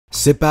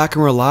Sit back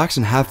and relax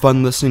and have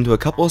fun listening to a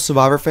couple of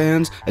Survivor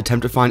fans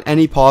attempt to find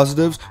any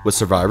positives with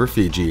Survivor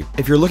Fiji.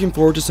 If you're looking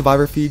forward to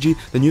Survivor Fiji,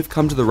 then you've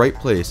come to the right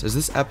place, as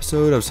this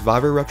episode of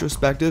Survivor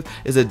Retrospective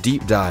is a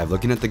deep dive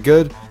looking at the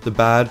good, the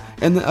bad,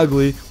 and the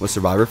ugly with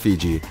Survivor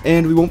Fiji.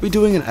 And we won't be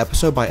doing an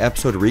episode by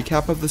episode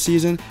recap of the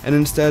season, and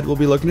instead we'll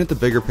be looking at the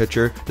bigger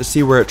picture to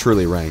see where it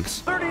truly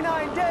ranks.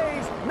 39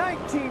 days,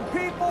 19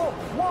 people,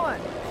 1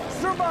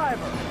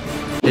 survivor.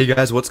 Hey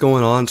guys, what's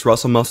going on? It's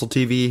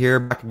RussellMuscleTV here,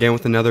 back again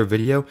with another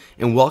video,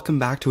 and welcome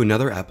back to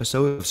another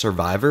episode of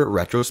Survivor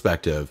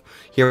Retrospective.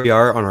 Here we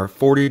are on our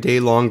 40-day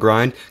long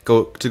grind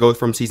to go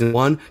from Season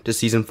 1 to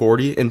Season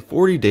 40 in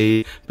 40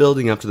 days,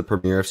 building up to the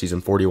premiere of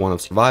Season 41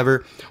 of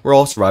Survivor. We're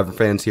all Survivor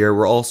fans here,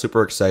 we're all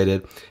super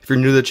excited. If you're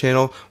new to the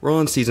channel, we're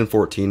on Season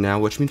 14 now,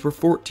 which means we're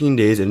 14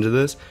 days into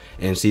this,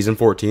 and Season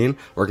 14,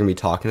 we're going to be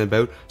talking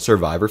about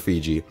Survivor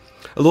Fiji.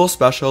 A little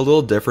special, a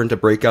little different to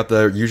break up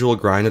the usual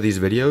grind of these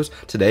videos.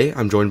 Today,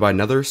 I'm joined by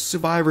another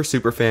Survivor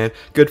superfan,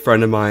 good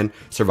friend of mine,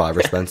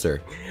 Survivor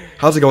Spencer.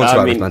 How's it going,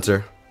 Survivor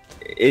Spencer?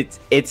 It's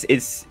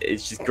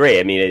just great.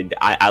 I mean,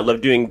 I love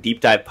doing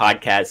deep dive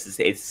podcasts.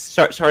 It's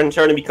starting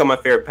to become my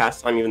favorite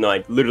pastime, even though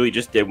I literally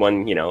just did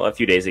one, a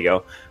few days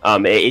ago.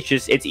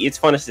 It's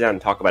fun to sit down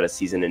and talk about a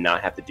season and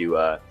not have to do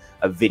a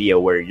video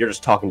where you're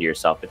just talking to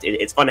yourself.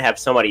 It's fun to have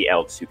somebody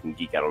else who can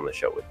geek out on the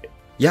show with me.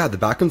 Yeah, the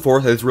back and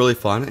forth is really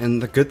fun, and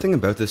the good thing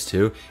about this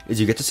too is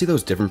you get to see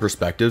those different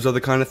perspectives of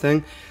the kind of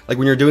thing. Like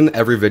when you're doing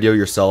every video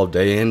yourself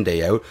day in,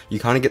 day out, you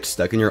kind of get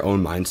stuck in your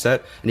own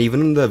mindset. And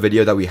even in the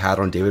video that we had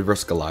on David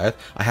vs. Goliath,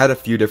 I had a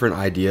few different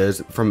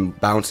ideas from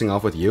bouncing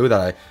off with you that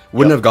I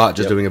wouldn't have got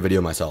just doing a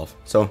video myself.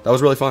 So that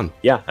was really fun.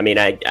 Yeah, I mean,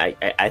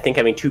 I think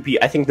having two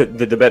people, I think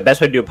the best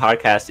way to do a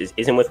podcast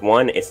isn't with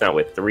one, it's not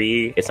with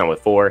three, it's not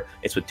with four,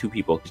 it's with two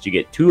people, because you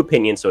get two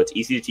opinions, so it's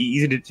easy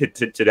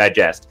to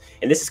digest.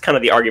 And this is kind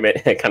of the argument,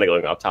 kind of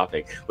going off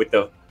topic, with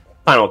the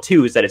final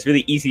two, is that it's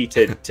really easy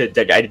to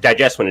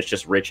digest when it's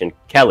just Rich and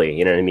Kelly.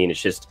 You know what I mean?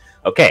 It's just,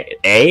 okay,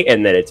 A,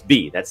 and then it's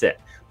B. That's it.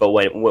 But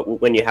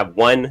when you have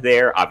one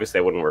there, obviously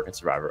it wouldn't work in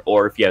Survivor.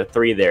 Or if you have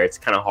three there, it's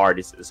kind of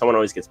hard. Someone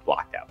always gets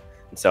blocked out.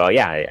 And so,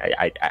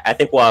 yeah, I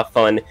think we'll have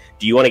fun.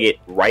 Do you want to get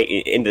right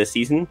into the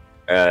season?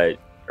 Or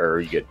are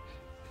you good?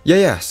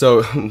 Yeah.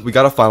 So we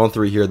got a final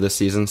three here this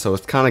season, so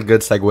it's kind of good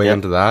segue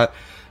into that.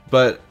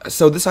 But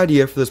so this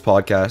idea for this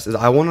podcast is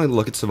I want to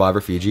look at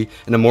Survivor Fiji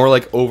in a more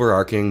like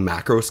overarching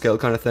macro scale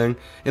kind of thing.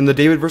 In the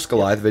David vs.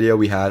 Goliath video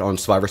we had on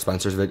Survivor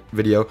Spencer's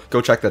video,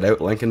 go check that out,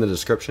 link in the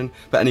description.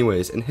 But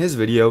anyways, in his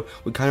video,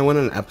 we kind of went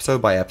an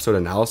episode by episode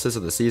analysis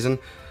of the season.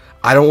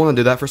 I don't want to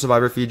do that for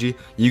Survivor Fiji.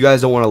 You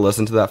guys don't want to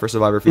listen to that for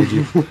Survivor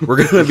Fiji. We're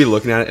going to be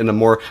looking at it in a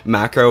more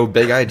macro,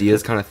 big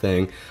ideas kind of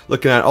thing.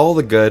 Looking at all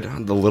the good,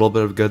 the little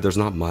bit of good, there's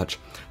not much.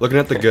 Looking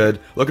at the good,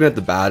 looking at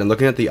the bad, and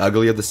looking at the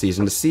ugly of the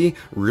season to see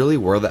really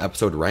where the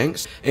episode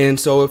ranks. And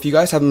so if you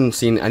guys haven't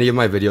seen any of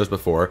my videos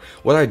before,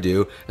 what I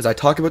do is I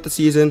talk about the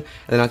season, and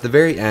then at the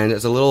very end,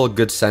 as a little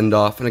good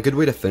send-off and a good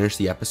way to finish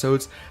the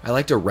episodes, I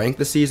like to rank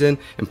the season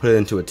and put it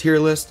into a tier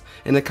list,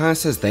 and it kind of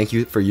says thank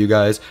you for you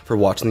guys for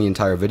watching the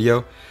entire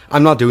video.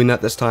 I'm not doing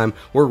that this time.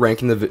 We're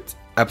ranking the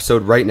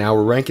episode right now.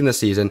 We're ranking the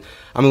season.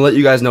 I'm gonna let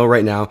you guys know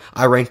right now,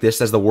 I rank this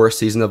as the worst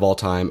season of all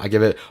time. I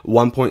give it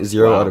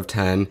 1.0 out of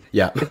 10.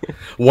 Yeah.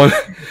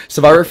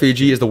 Survivor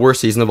Fiji is the worst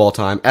season of all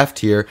time. F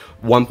tier,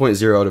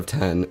 1.0 out of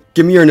 10.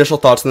 Give me your initial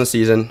thoughts on the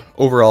season.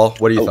 Overall,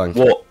 what do you think?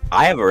 Well,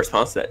 I have a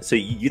response to that. So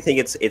you think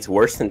it's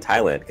worse than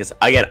Thailand? Because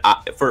again,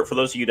 for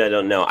those of you that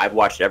don't know, I've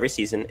watched every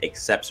season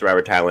except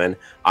Survivor Thailand.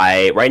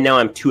 Right now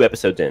I'm 2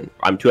 episodes in.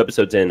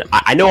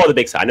 I know all the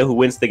big stuff. I know who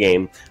wins the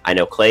game. I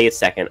know Clay is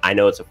second. I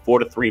know it's a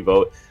 4-3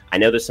 vote. I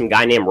know there's some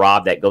guy named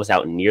Rob that goes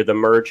out near the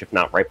merge, if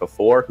not right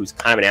before, who's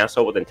kind of an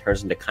asshole, but then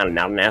turns into kind of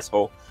not an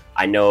asshole.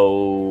 I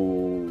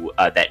know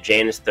that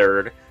Jan is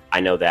third.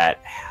 I know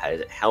that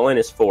Helen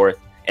is fourth.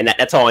 And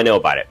that's all I know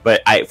about it.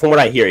 But from what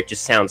I hear, it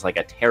just sounds like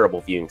a terrible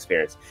viewing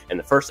experience. And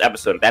the first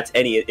episode, if that's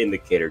any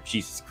indicator,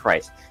 Jesus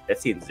Christ, that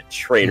seems a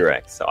train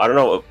wreck. So I don't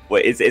know.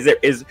 What is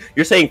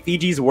you're saying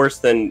Fiji's worse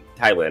than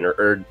Thailand,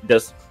 or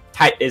does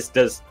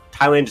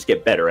Thailand just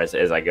get better as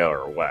I go,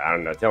 or what? I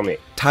don't know. Tell me.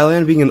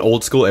 Thailand being an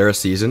old school era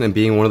season and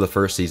being one of the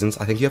first seasons,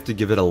 I think you have to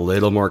give it a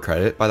little more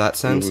credit by that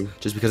sense,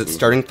 just because it's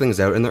starting things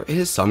out, and there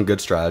is some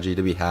good strategy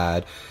to be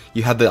had.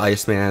 You had the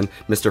Iceman,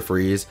 Mr.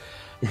 Freeze.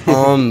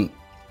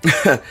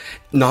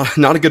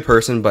 Not a good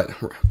person, but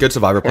good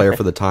Survivor player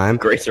for the time.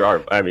 Great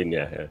Survivor. I mean,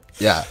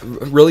 yeah,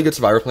 really good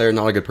Survivor player,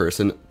 not a good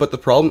person. But the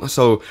problem,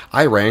 so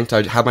I have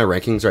my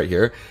rankings right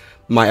here.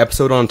 My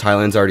episode on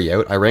Thailand's already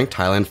out. I ranked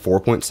Thailand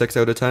 4.6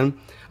 out of 10.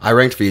 I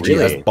ranked Fiji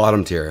as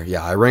bottom tier.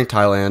 Yeah, I ranked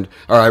Fiji,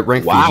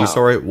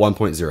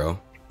 1.0.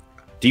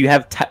 Do you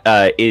have hold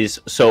on,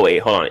 is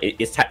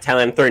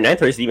Thailand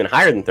 39th, or is it even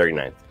higher than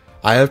 39th?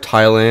 I have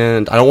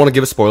Thailand. I don't want to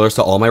give spoilers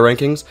to all my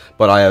rankings,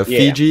 but I have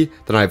Fiji,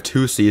 then I have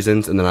 2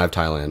 seasons, and then I have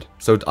Thailand.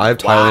 So I have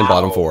Thailand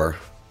bottom 4.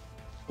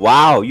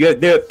 Wow,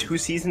 there are 2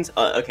 seasons?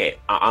 Okay,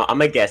 I'm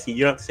going to guess. You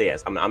don't have to say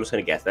yes. I'm just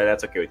going to guess.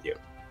 That's okay with you.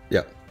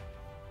 Yeah.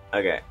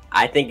 Okay,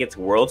 I think it's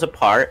Worlds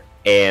Apart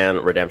and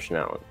Redemption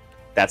Island.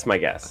 That's my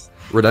guess.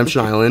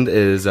 Redemption Island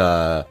is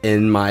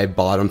in my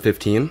bottom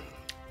 15.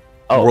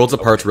 Worlds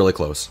Apart's really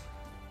close.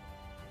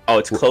 Oh,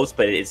 it's close,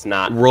 but it's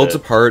not. Worlds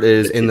Apart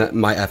is in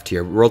my F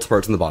tier. Worlds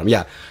Apart's in the bottom.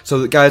 Yeah.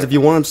 So, guys, if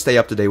you want to stay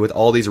up to date with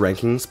all these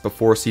rankings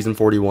before season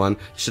 41, you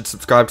should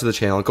subscribe to the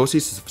channel. Go see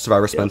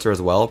Survivor Spencer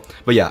as well.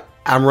 But yeah,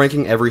 I'm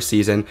ranking every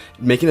season,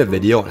 making a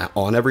video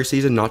on every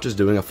season, not just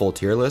doing a full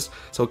tier list.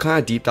 So, kind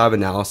of deep dive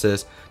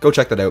analysis. Go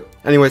check that out.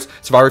 Anyways,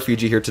 Survivor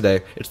Fiji here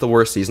today. It's the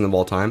worst season of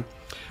all time.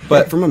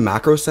 But from a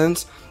macro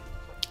sense,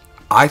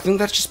 I think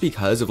that's just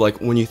because of, like,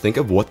 when you think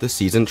of what the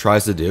season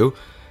tries to do,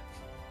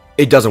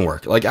 it doesn't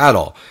work, like, at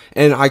all.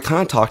 And I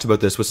kind of talked about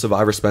this with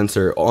Survivor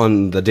Spencer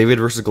on the David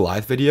versus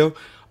Goliath video.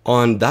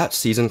 On that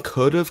season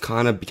could have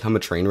kind of become a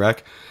train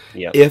wreck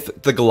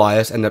if the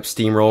Goliaths end up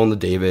steamrolling the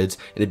Davids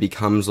and it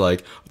becomes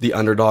like the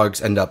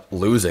underdogs end up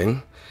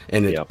losing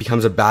and it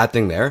becomes a bad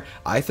thing there.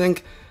 I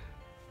think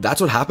that's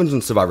what happens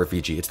in Survivor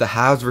Fiji. It's the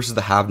haves versus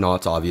the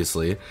have-nots,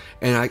 obviously.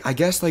 And I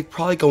guess, like,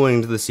 probably going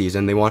into the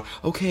season, they want,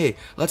 okay,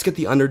 let's get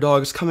the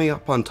underdogs coming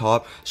up on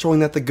top,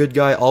 showing that the good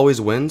guy always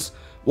wins.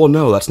 Well,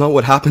 no, that's not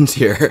what happens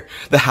here.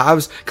 The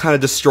haves kind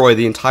of destroy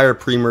the entire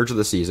pre-merge of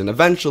the season.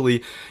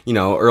 Eventually, you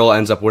know, Earl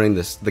ends up winning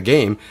the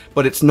game,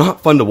 but it's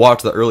not fun to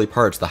watch the early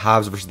parts, the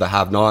haves versus the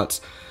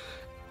have-nots.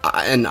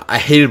 And I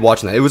hated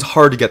watching that. It was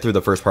hard to get through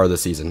the first part of the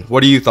season.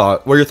 What are your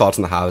thoughts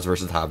on the haves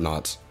versus the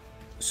have-nots?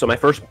 So my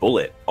first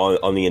bullet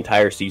on the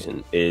entire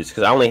season is,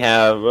 because I only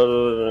have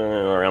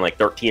around like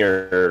 13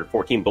 or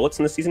 14 bullets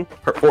in the season.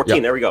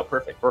 14, there we go.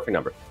 Perfect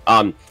number.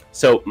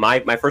 So my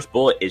first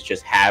bullet is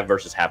just have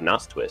versus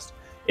have-nots twist.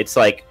 It's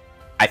like,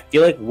 I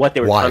feel like what they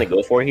were trying to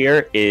go for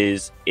here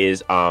is a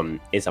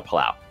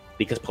Palau,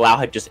 because Palau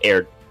had just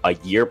aired a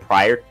year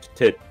prior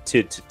to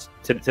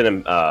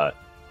them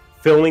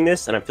filming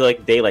this, and I feel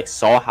like they like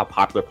saw how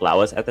popular Palau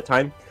was at the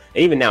time.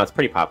 And even now, it's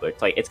pretty popular.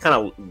 It's like, it's kind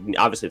of,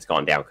 obviously it's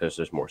gone down because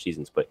there's more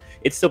seasons, but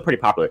it's still pretty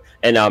popular.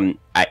 And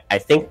I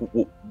think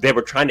they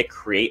were trying to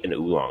create an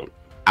oolong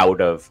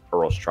out of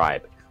Earl's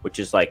tribe, which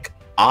is like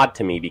odd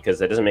to me because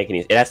that doesn't make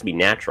any. It has to be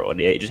natural.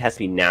 It just has to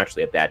be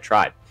naturally a bad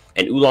tribe.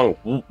 And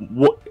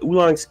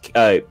Oolong's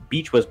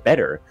beach was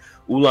better.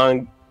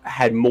 Oolong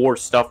had more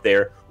stuff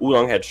there.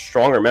 Oolong had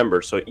stronger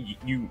members. So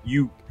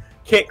you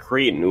can't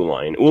create an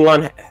Oolong.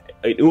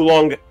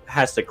 Oolong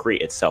has to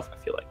create itself, I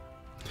feel like.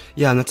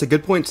 Yeah, and that's a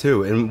good point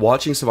too. And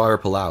watching Survivor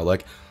Palau,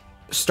 like,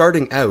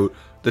 starting out,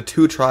 the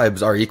two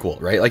tribes are equal,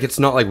 right? Like, it's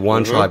not like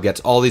one tribe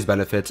gets all these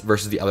benefits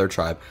versus the other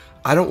tribe.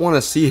 I don't want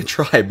to see a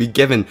tribe be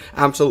given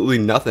absolutely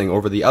nothing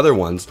over the other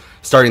ones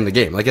starting the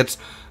game. Like, it's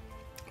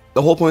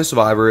the whole point of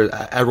Survivor.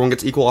 Everyone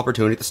gets equal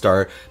opportunity at the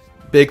start.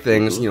 Big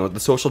things, you know, the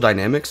social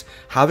dynamics.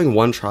 Having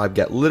one tribe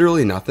get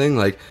literally nothing,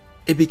 like,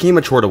 it became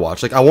a chore to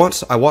watch. Like, I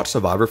watch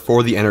Survivor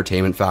for the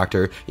entertainment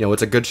factor. You know,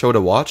 it's a good show to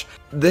watch.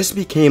 This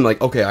became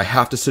like, okay, I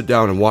have to sit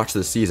down and watch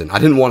this season. I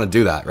didn't want to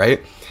do that,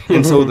 right?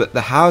 And so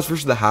the haves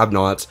versus the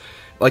have-nots,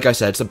 like I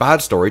said, it's a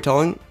bad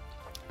storytelling.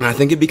 And I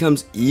think it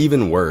becomes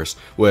even worse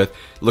with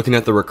looking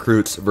at the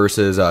recruits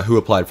versus who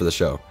applied for the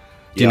show.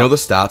 Do you know the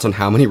stats on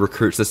how many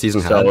recruits this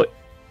season had?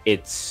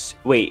 It's,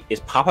 wait, is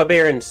Papa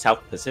Bear in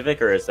South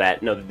Pacific, or is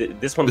that, no,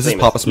 this one's This is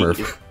Papa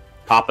Smurf.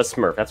 Papa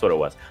Smurf, that's what it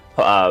was.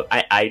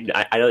 I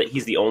know that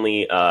he's the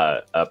only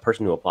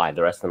person who applied.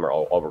 The rest of them are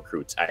all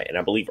recruits. And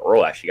I believe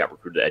Earl actually got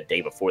recruited a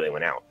day before they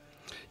went out.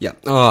 Yeah.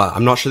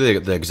 I'm not sure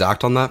the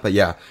exact on that, but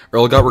yeah,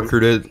 Earl got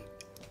recruited.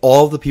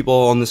 All of the people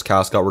on this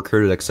cast got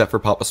recruited except for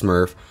Papa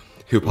Smurf,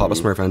 who Papa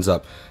Smurf ends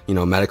up, you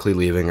know, medically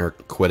leaving or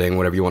quitting,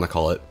 whatever you want to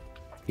call it.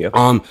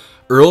 Yeah.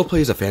 Earl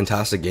plays a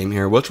fantastic game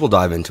here, which we'll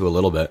dive into a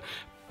little bit.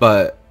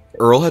 But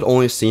Earl had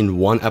only seen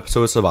one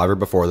episode of Survivor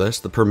before this,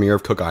 the premiere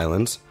of Cook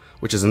Islands,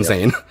 which is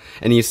insane.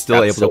 And he's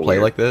still able to play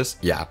like this.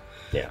 Yeah.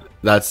 Yeah.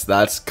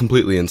 That's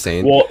completely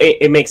insane. Well,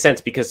 it makes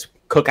sense because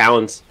Cook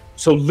Islands.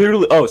 So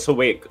literally,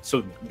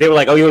 so they were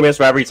like, oh, you want to be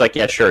Survivor? He's like,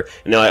 yeah, sure.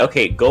 And they're like,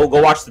 okay, go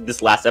watch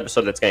this last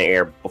episode that's going to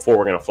air before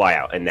we're going to fly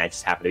out. And that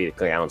just happened to be the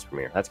Cook Islands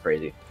premiere. That's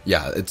crazy.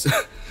 Yeah, it's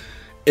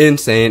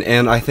insane.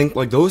 And I think,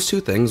 like, those two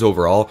things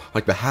overall,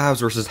 like the haves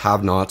versus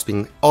have-nots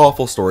being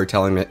awful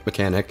storytelling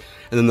mechanic,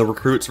 and then the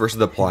recruits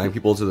versus applying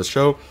people to the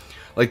show,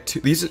 like,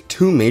 these are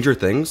two major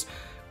things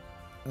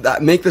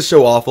that make the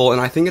show awful. And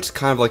I think it's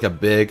kind of like a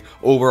big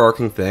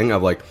overarching thing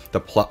of like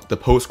the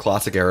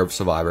post-classic era of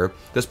Survivor.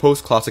 This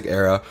post-classic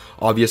era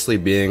obviously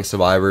being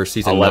Survivor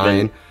season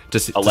 9 to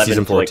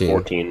season 14.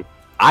 Like 14.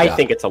 I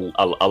think it's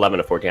 11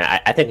 to 14.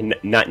 I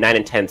think 9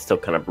 and 10 still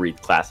kind of breathe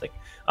classic.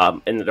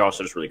 And they're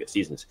also just really good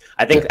seasons.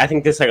 I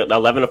think this, like,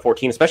 11 to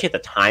 14, especially at the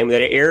time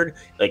that it aired,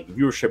 like,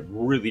 viewership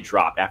really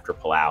dropped after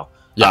Palau.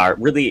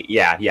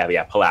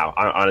 Palau.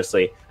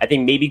 Honestly, I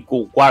think maybe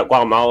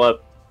Guatemala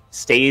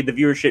stayed the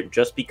viewership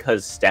just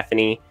because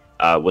Stephanie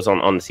was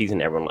on the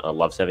season. Everyone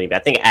loves Stephanie. But I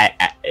think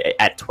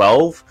at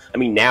 12, I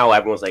mean, now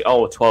everyone's like,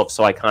 oh, 12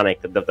 so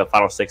iconic. The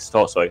final 6 is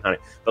so iconic.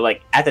 But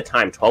like at the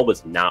time, 12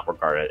 was not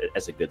regarded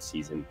as a good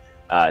season.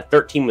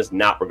 13 was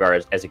not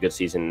regarded as a good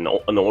season,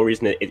 and the only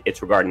reason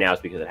it's regarded now is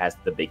because it has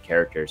the big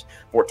characters.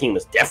 14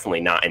 was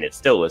definitely not, and it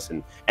still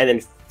isn't. And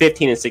then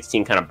 15 and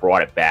 16 kind of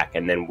brought it back,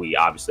 and then we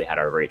obviously had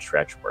our great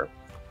stretch where,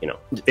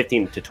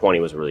 15 to 20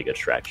 was a really good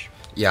stretch.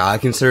 Yeah, I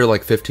consider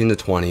like 15 to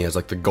 20 as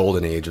like the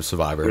golden age of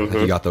Survivor. Like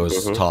you got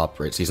those top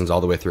rate seasons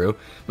all the way through.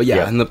 But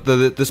yeah, and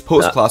this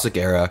post-classic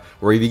era,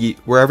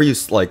 wherever you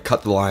like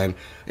cut the line,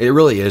 it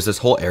really is. This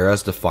whole era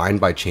is defined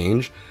by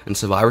change, and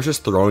Survivor's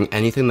just throwing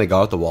anything they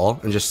got at the wall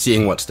and just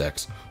seeing what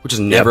sticks, which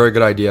is never a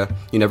good idea.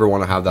 You never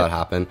want to have that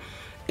happen.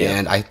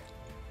 And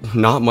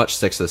not much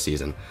sticks this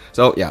season.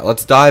 So yeah,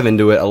 let's dive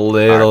into it a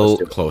little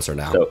closer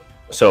now.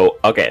 So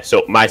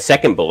my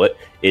second bullet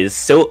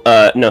is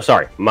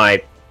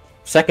my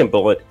second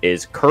bullet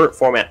is current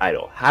format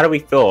idol. How do we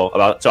feel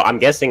about? So I'm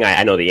guessing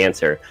I know the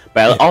answer,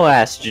 but I'll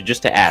ask you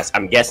just to ask.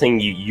 I'm guessing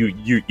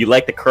you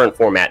like the current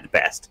format the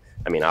best.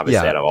 I mean,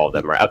 obviously, out of all of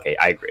them, right? Okay,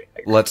 I agree.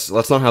 Let's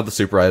not have the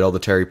super idol, the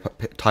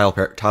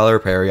Tyler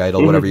Perry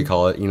idol, whatever you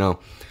call it.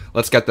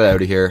 Let's get that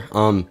out of here.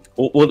 Well,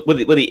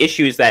 the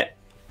issue is that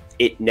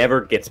it never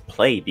gets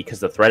played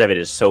because the threat of it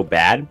is so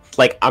bad.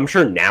 Like, I'm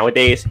sure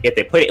nowadays, if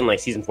they put it in like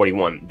season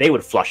 41, they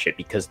would flush it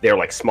because they're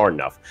like smart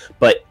enough.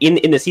 But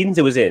in the seasons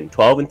it was in,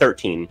 12 and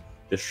 13,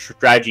 the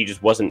strategy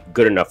just wasn't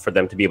good enough for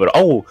them to be able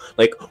to,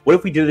 what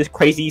if we did this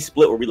crazy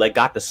split where we like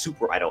got the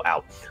super idol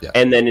out? Yeah.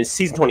 And then in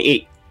season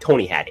 28,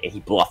 Tony had it and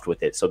he bluffed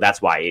with it. So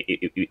that's why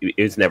it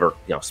was never,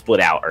 split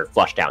out or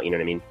flushed out. You know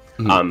what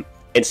I mean?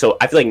 And so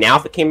I feel like now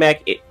if it came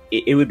back,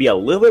 it would be a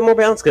little bit more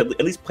balanced because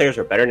at least players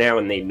are better now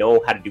and they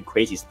know how to do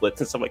crazy splits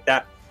and stuff like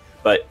that.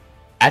 But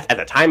at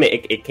the time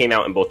it came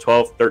out in both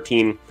 12,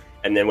 13,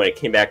 and then when it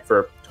came back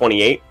for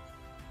 28,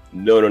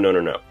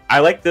 no. I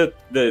like the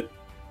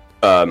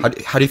how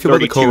do you feel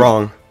about the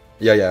co-wrong?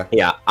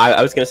 Yeah.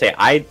 I was gonna say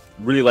I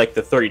really like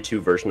the 32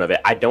 version of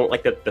it. I don't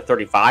like the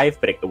 35,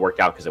 but it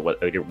worked out because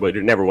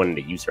it never went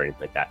into use or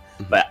anything like that.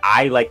 But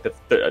I like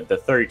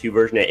the 32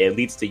 version. It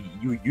leads to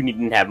you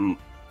needing to have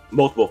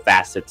multiple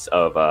facets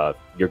of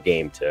your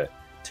game to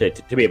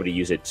be able to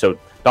use it. So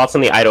thoughts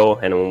on the idol,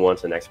 and then we'll move on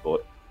to the next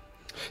bullet.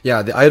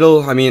 Yeah, the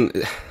idol, I mean,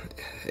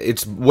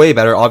 it's way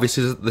better.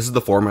 Obviously, this is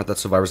the format that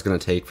Survivor's going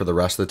to take for the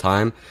rest of the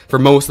time. For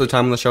most of the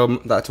time on the show,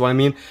 that's what I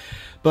mean.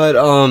 But,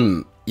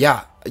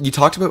 yeah, you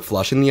talked about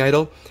flushing the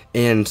idol,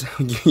 and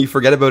you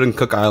forget about in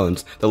Cook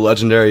Islands, the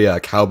legendary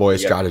cowboy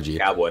strategy.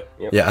 Cowboy.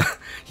 Yep. Yeah,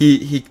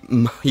 he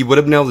would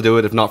have been able to do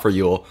it if not for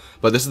Yule.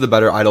 But this is the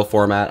better idol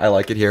format. I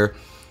like it here.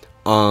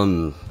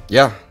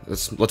 Yeah,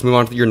 let's move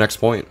on to your next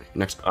point.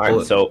 All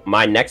right, so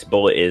my next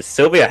bullet is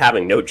Sylvia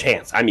having no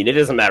chance. I mean, it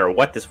doesn't matter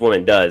what this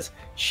woman does.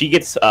 She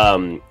gets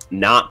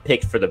not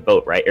picked for the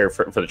vote, right? Or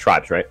for the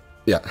tribes, right?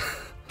 Yeah.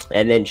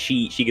 And then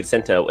she gets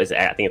sent to,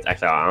 I think it's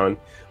Exile Island,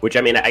 which,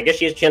 I mean, I guess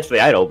she has a chance for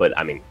the idol, but,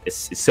 I mean,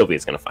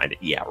 Sylvia's going to find it.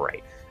 Yeah,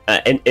 right.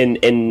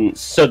 And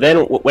so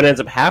then what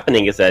ends up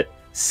happening is that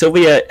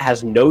Sylvia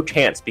has no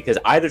chance because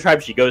either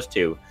tribe she goes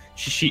to,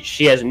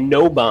 she has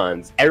no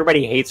bonds.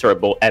 Everybody hates her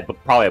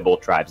probably at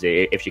both tribes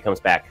if she comes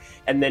back.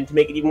 And then to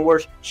make it even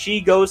worse, she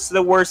goes to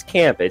the worst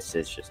camp. It's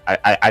just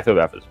I feel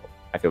bad for this one.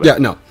 I feel bad. Yeah,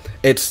 no,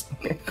 it's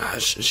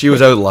she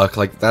was out of luck.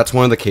 Like that's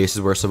one of the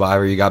cases where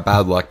Survivor, you got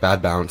bad luck,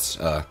 bad bounce.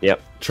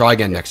 Yep. Try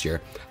again next year.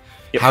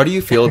 Yep. How do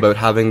you feel about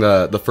having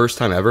the first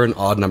time ever an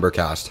odd number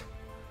cast?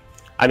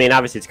 I mean,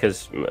 obviously it's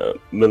because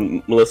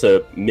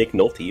Mellisa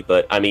McNulty,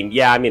 but I mean,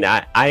 yeah, I mean,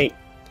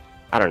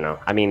 I don't know.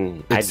 I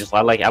mean, I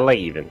like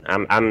even.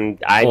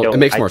 It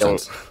makes more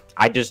sense.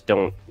 I just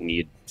don't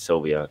need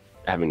Sylvia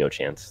having no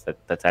chance.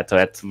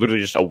 That's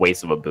literally just a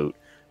waste of a boot.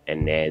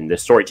 And then the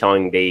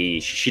storytelling,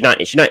 she's not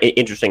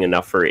interesting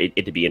enough for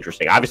it to be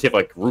interesting. Obviously, if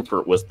like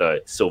Rupert was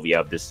the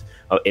Sylvia of this,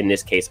 in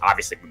this case,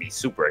 obviously we'd be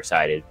super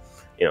excited,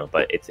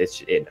 But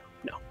it's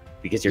no,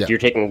 because you're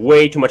taking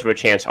way too much of a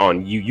chance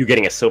on you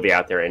getting a Sylvia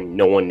out there, and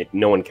no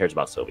one cares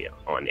about Sylvia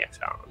on the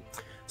Exile.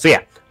 So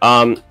yeah,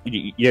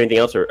 you have anything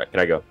else, or can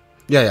I go?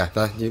 Yeah.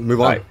 You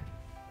move on. Right.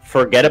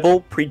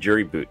 Forgettable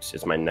pre-jury boots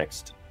is my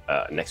next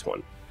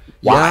one.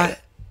 Why? Yeah.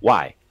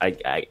 Why? I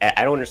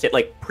don't understand.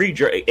 Like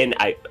pre-jury, and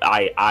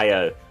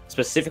I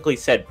specifically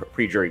said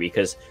pre-jury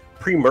because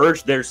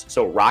pre-merge there's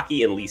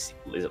Rocky and Lisi.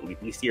 Is it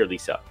Lisi or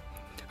Lisa?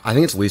 I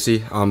think it's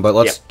Lisi. But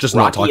let's just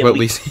not talk about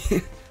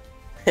Lisi.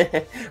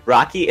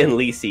 Rocky and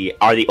Lisi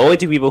are the only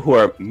two people who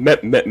are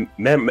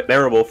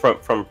memorable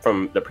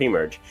from the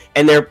pre-merge,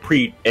 and they're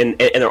and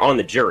they're on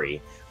the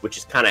jury, which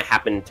has kind of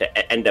happened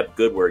to end up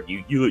good, where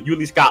you at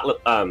least got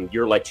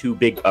your like two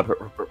big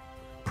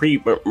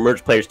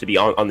pre-merge players to be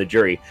on the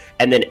jury,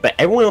 and then but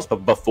everyone else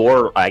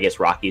before, I guess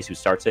Rocky's who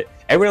starts it,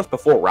 everyone else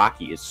before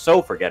Rocky is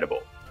so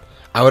forgettable.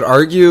 I would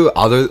argue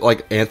other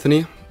like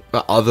Anthony,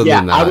 but other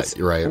than that,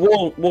 you're right.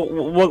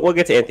 We'll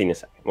get to Anthony in a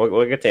second.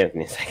 We'll get to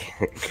Anthony in a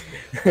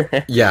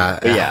second. Yeah,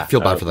 I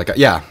feel bad for that guy.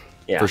 Yeah,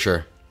 for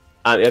sure.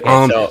 Okay,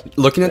 so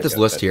looking at this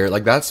list here,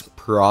 like that's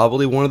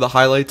probably one of the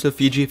highlights of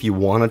Fiji. If you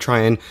want to try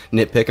and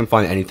nitpick and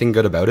find anything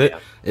good about it,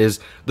 is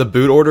the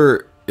boot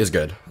order is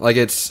good. Like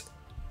it's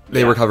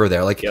They recover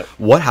there. Like,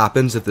 what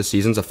happens if the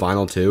season's a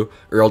final 2?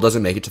 Earl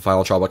doesn't make it to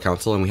final tribal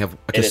council, and we have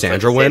a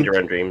Cassandra win.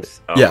 Cassandra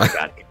Dreams. Oh my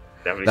god,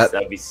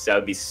 that'd be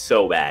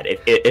so bad.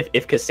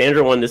 If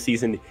Cassandra won this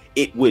season,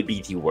 it would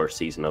be the worst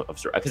season of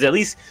because at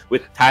least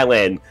with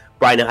Thailand,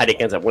 Brian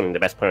Heidik ends up winning the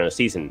best player of the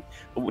season.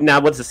 Now,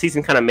 was the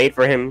season kind of made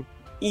for him?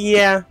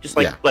 Yeah, just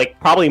like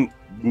probably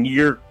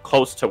near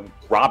close to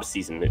Rob's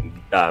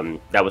season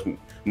that was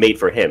made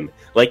for him.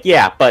 Like,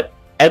 yeah, but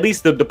at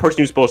least the person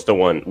who's supposed to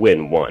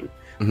win won.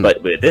 Mm-hmm.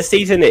 But this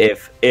season,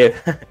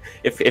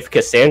 if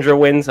Cassandra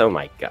wins, oh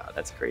my god,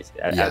 that's crazy.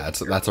 That's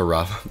a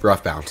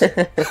rough bounce.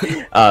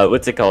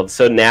 What's it called?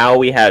 So now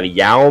we have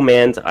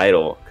Yau-Man's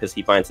idol because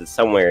he finds it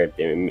somewhere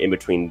in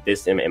between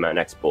this and my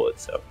next bullet.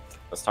 So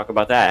let's talk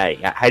about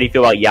that. How do you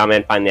feel about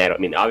Yau-Man finding the idol? I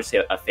mean,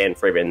 obviously a fan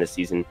favorite in this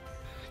season.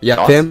 Yeah,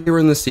 awesome. Fan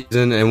favorite in this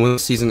season, and when the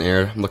season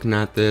aired, I'm looking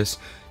at this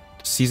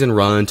season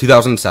run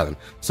 2007.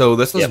 So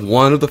this was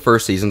one of the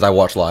first seasons I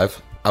watched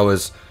live. I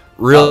was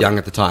really young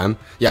at the time.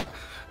 Yeah.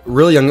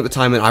 Really young at the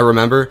time, and I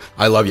remember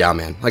I love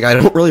Yau-Man. Like, I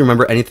don't really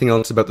remember anything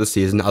else about this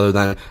season other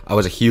than I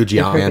was a huge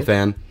Yau-Man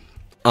fan.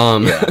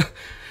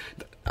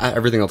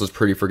 Everything else is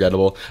pretty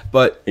forgettable.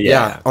 But we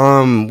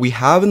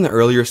have in the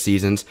earlier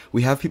seasons,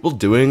 we have people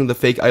doing the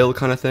fake idol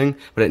kind of thing,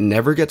 but it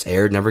never gets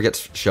aired, never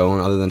gets shown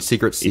other than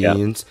secret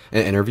scenes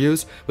and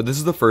interviews. But this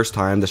is the first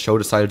time the show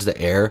decides to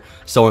air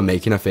someone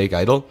making a fake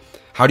idol.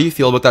 How do you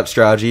feel about that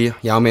strategy?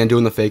 Yau-Man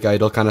doing the fake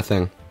idol kind of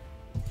thing?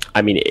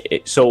 I mean,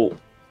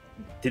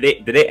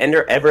 Did they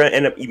ever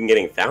end up even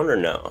getting found or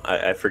no?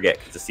 I forget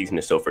because the season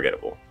is so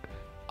forgettable.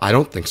 I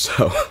don't think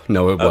so.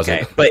 No, it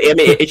wasn't. Okay, but I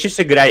mean, it's just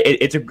a good idea.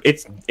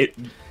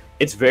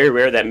 It's very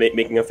rare that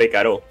making a fake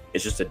idol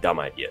is just a dumb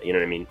idea. You know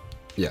what I mean?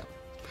 Yeah.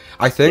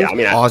 I think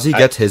Ozzy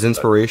gets his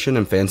inspiration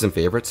and fans and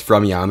favorites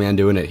from Yau-Man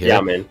doing it here.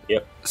 Yau-Man,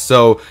 yep.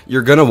 So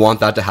you're gonna want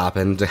that to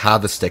happen, to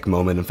have the stick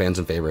moment in fans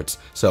and favorites.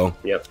 So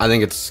I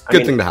think it's a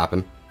good thing to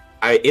happen.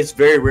 It's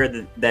very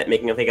rare that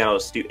making a fake idol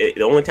is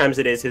the only times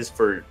it is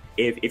for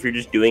if you're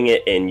just doing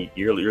it and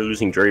you're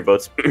losing jury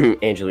votes,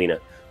 Angelina,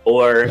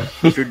 or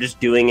if you're just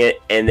doing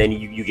it and then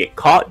you get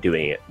caught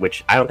doing it,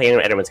 which I don't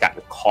think anyone's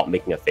gotten caught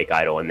making a fake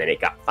idol and then it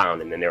got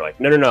found and then they're like,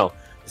 no,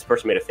 this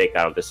person made a fake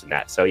idol, this and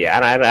that. So yeah,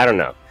 I don't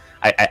know.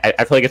 I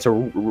feel like it's a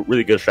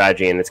really good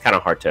strategy and it's kind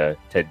of hard to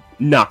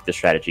knock the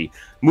strategy.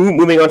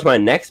 Moving on to my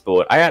next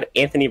bullet, I got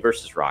Anthony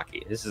versus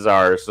Rocky. This is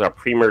our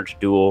pre-merge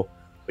duel.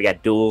 We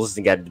got duels,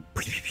 you got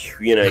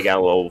you got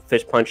a little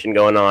fist punching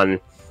going on.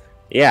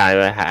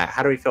 Yeah,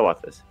 how do we feel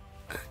about this?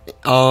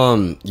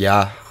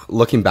 Yeah,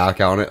 looking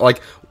back on it,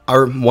 like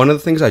one of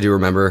the things I do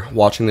remember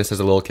watching this as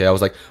a little kid, I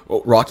was like,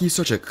 oh, Rocky's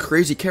such a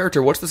crazy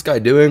character. What's this guy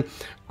doing?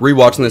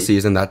 Rewatching the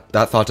season, that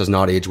thought does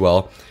not age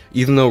well.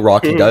 Even though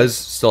Rocky does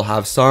still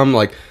have some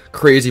like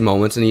crazy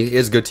moments and he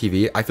is good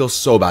TV, I feel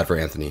so bad for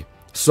Anthony.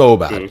 So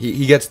bad.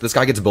 This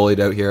guy gets bullied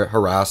out here,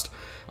 harassed.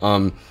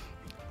 And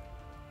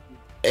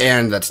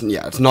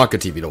it's not good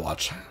TV to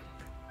watch.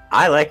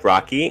 I like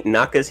Rocky,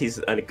 not because he's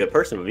a good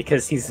person, but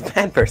because he's a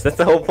bad person. That's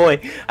the whole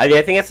point. I mean,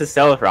 I think that's the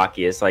sell with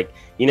Rocky is like,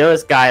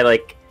 this guy,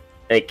 like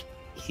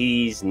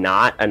he's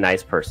not a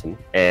nice person,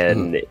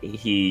 and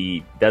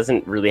he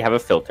doesn't really have a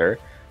filter,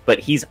 but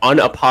he's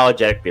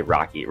unapologetically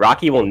Rocky.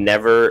 Rocky will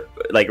never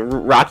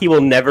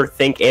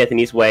think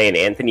Anthony's way, and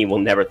Anthony will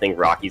never think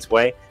Rocky's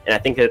way, and I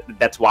think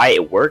that's why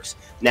it works.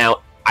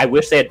 Now, I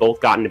wish they had both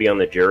gotten to be on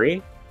the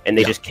jury, and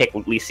they just kick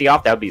Lisi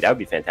off. That would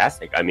be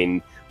fantastic. I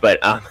mean, but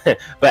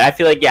I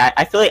feel like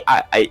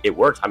it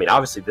works. I mean,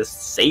 obviously this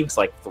saves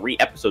like 3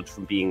 episodes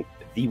from being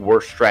the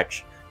worst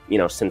stretch,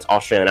 since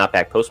Australian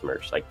Outback post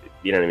merge. Like,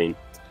 you know what I mean?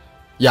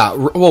 Yeah.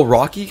 Well,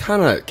 Rocky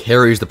kind of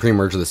carries the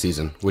pre-merge of the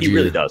season. He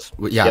really does.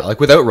 Yeah. Like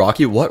without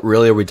Rocky, what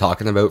really are we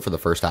talking about for the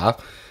first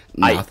half?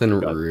 Nothing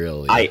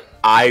really.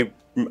 I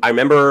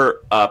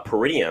remember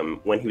Peridium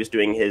when he was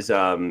doing his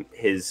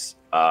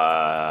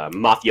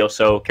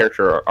mafioso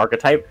character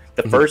archetype.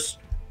 The first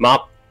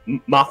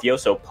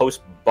mafioso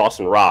post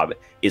Boston Rob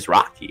is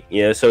Rocky.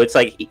 So it's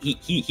like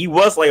he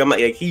was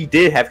like he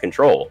did have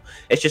control.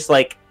 It's just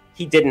like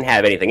he didn't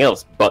have anything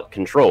else but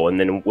control. And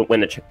then when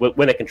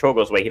the control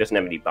goes away, he doesn't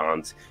have any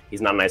bonds.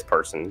 He's not a nice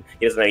person.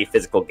 He doesn't have any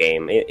physical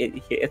game.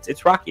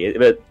 It's Rocky.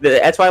 But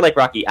that's why I like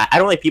Rocky. I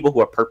don't like people who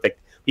are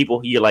perfect. People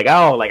who you're like,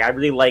 oh, like I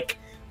really like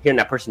hearing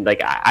that person.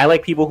 Like I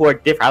like people who are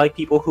different.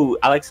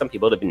 I like some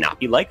people to not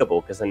be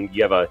likable, because then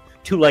you have a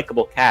too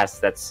likable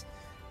cast that's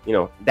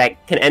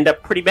that can end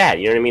up pretty bad.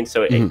 You know what I mean?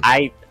 So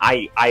I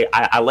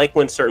like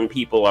when certain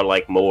people are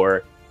like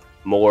more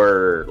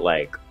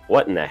like,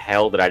 what in the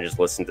hell did I just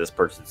listen to this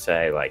person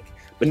say? Like,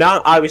 but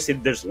now obviously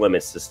there's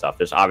limits to stuff.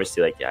 There's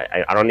obviously like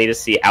I don't need to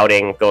see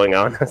outing going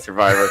on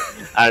Survivor.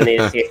 I don't need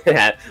to see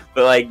that.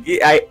 But like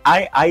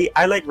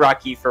I like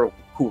Rocky for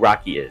who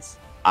Rocky is.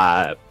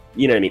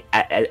 You know what I mean?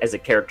 As a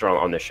character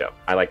on the show,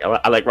 I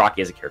like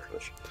Rocky as a character on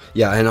the show.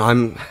 Yeah, and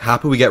I'm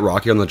happy we get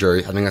Rocky on the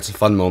jury. I think that's a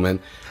fun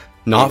moment.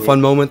 Not fun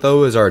moment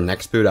though is our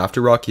next boot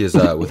after Rocky is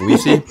with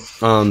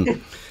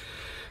Lisi.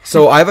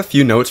 So I have a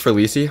few notes for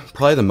Lisi.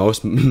 Probably the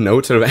most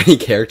notes out of any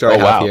character I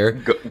have here.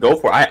 Go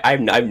for it. I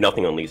have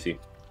nothing on Lisi.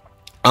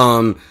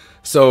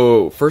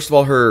 So first of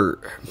all,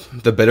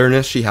 the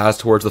bitterness she has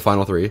towards the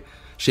final three.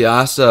 She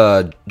asks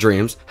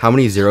Dreams how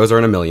many zeros are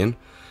in a million.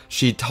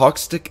 She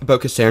talks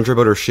about Cassandra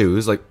about her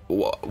shoes. Like,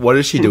 what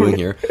is she doing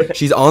here?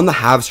 She's on the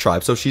Halves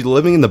tribe, so she's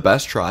living in the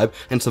best tribe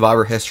in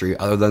Survivor history,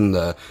 other than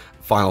the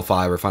final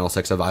 5 or final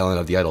 6 of Island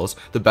of the Idols.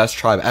 The best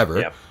tribe ever.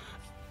 Yep.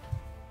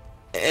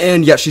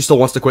 And yet she still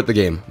wants to quit the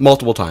game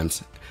multiple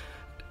times.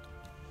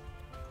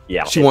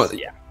 Yeah, she wants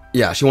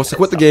to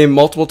quit the game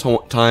multiple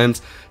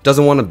times.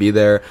 Doesn't want to be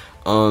there.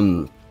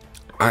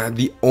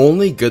 The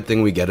only good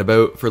thing we get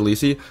for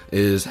Lisi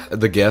is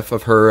the gif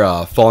of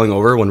her falling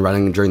over when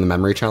running during the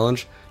memory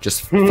challenge,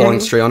 just falling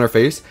straight on her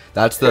face.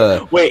 That's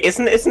the wait.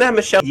 Isn't that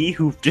Michelle Yee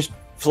who just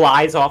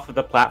flies off of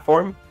the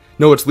platform?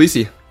 No, it's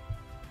Lisi.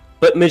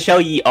 But Michelle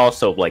Yee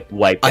also like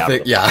wiped out. I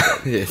think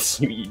it's.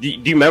 Do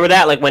you remember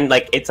that? Like when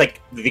it's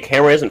like the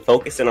camera isn't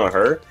focusing on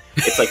her.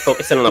 It's like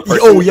focusing on a person.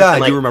 Oh yeah,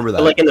 I do remember that.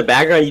 But, like in the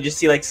background, you just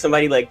see like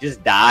somebody like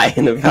just die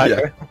in the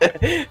background.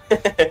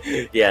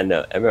 Yeah,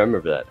 no, I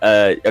remember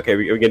that. Okay,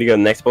 we're gonna go to the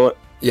next bullet.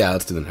 Yeah,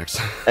 let's do the next.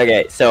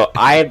 Okay, so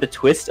I have the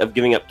twist of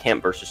giving up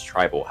camp versus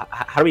tribal.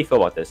 How do we feel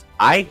about this?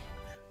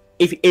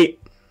 If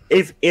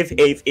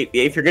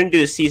you're gonna do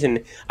this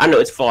season, I don't know,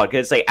 it's flawed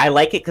because like I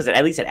like it because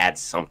at least it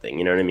adds something.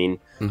 You know what I mean?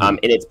 Mm-hmm. And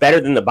it's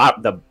better than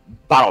the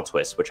bottle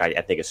twist, which I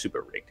think is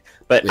super rigged.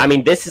 But yeah. I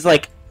mean, this is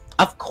like.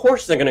 Of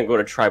course they're gonna go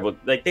to tribal.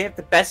 Like they have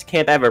the best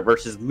camp ever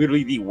versus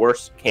literally the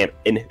worst camp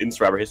in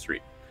Survivor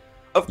history.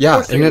 Of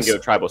course they're gonna go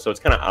tribal, so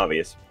it's kind of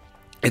obvious.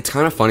 It's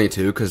kind of funny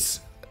too because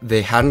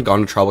they hadn't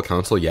gone to tribal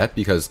council yet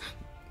because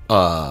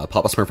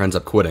Papa Smurf ends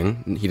up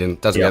quitting. He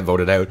doesn't get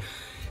voted out.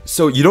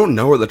 So you don't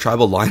know where the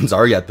tribal lines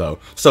are yet though.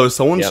 So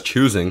someone's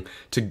choosing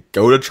to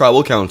go to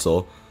tribal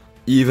council,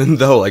 even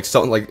though like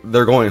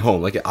they're going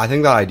home. Like I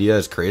think that idea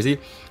is crazy.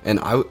 And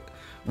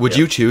would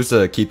you choose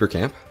to keep your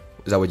camp?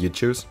 Is that what you'd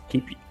choose?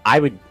 I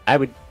would. I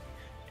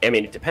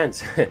mean, it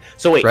depends.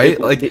 So wait, right?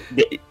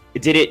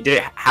 Did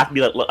it have to be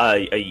like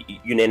a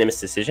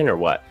unanimous decision or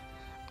what?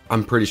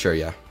 I'm pretty sure,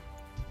 yeah.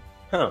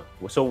 Huh.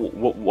 So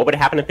what would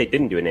happen if they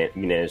didn't do it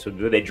unanimous? So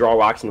do they draw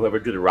rocks and whoever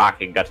drew the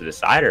rock got to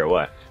decide or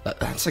what?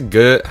 That's a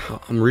good.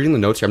 I'm reading the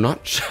notes here.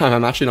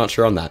 I'm actually not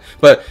sure on that.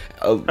 But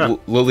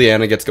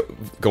Liliana gets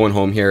going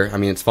home here. I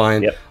mean, it's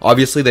fine. Yep.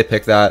 Obviously, they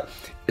pick that.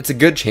 It's a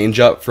good change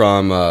up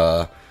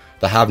from.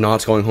 The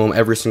have-nots going home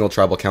every single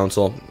tribal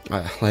council,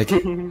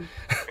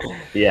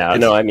 yeah,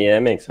 no, I mean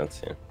that makes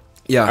sense.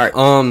 Yeah.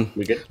 Right.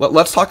 We good?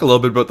 Let's talk a little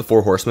bit about the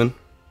Four Horsemen.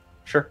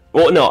 Sure.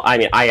 Well, no, I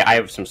mean I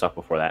have some stuff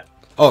before that.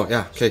 Oh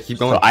yeah. Okay, keep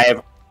going. So I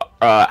have.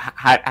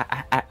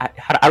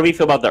 How do we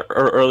feel about the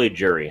early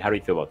jury? How do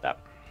we feel about that?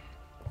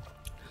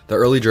 The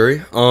early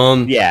jury.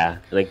 Yeah.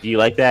 Like, do you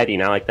like that? Do you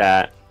not like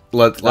that?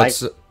 Let's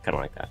kind of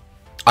like that.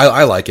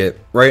 I like it,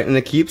 right? And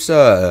it keeps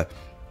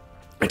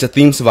It's a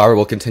theme Survivor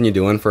will continue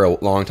doing for a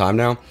long time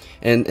now,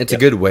 and it's a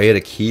good way to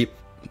keep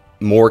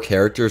more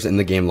characters in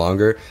the game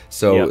longer.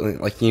 So,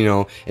 like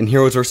in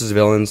Heroes versus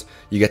Villains,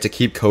 you get to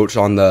keep Coach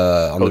on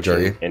the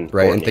jury,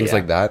 right, and things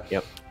like that.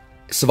 Yep.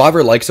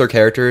 Survivor likes their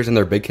characters and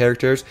their big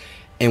characters,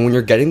 and when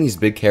you're getting these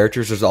big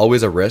characters, there's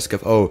always a risk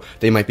of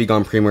they might be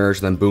gone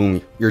pre-merge, then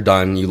boom, you're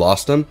done, you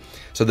lost them.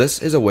 So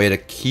this is a way to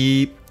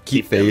keep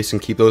face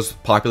and keep those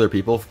popular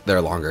people there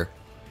longer.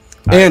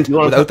 And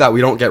without that,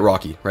 we don't get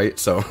Rocky, right?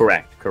 So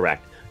correct.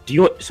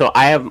 So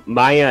I have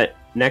my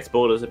next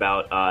bullet is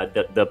about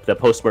the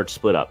post-merge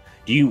split up.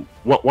 Do you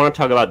want to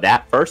talk about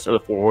that first, or the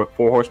four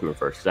horsemen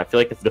first? Because I feel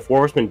like if the four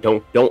horsemen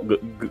don't go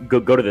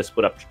to the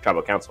split up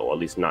tribal council, at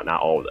least not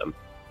all of them.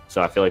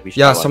 So I feel like we should.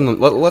 Yeah, some of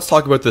them. Let's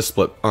talk about this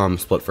split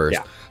first.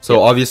 Yeah.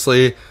 So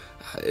obviously,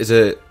 is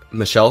it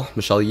Michelle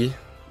Yee?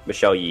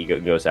 Michelle Yee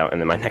goes out,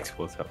 and then my next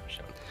bullet's about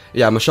Michelle.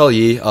 Yeah, Michelle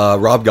Yee,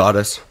 Rob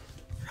Goddess,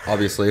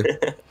 obviously.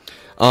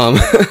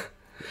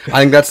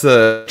 I think that's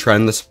the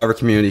trend. The Survivor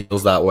community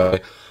feels that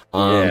way.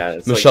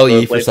 Michelle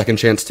Yee for second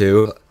chance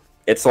too.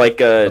 It's like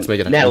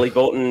Natalie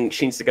Bolton.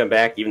 She needs to come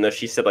back, even though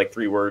she said like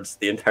 3 words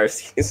the entire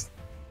season.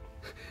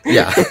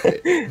 Yeah.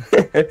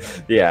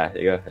 Yeah.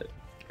 Go ahead.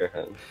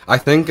 I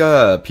think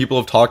people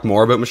have talked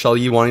more about Michelle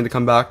Yee wanting to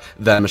come back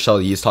than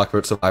Michelle Yee's talked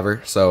about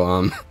Survivor.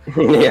 So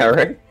yeah,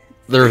 right.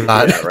 There's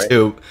that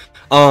too.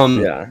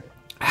 Yeah.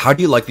 How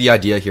do you like the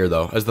idea here,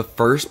 though, as the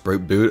first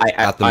boot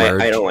at the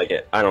merge? I don't like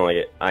it. I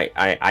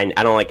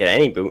don't like it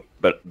any boot,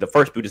 but the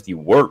first boot is the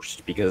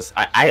worst because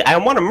I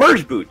want a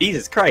merge boot.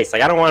 Jesus Christ!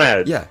 Like I don't want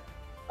to. Yeah.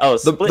 Oh,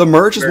 the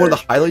merge is one of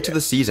the highlights of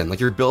the season. Like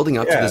you're building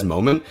up to this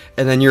moment,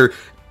 and then you're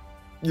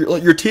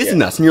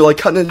teasing us, and you're like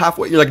cutting it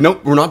halfway. You're like,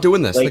 nope, we're not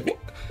doing this.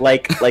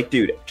 Like,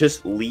 dude,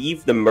 just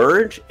leave the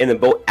merge and the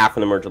vote after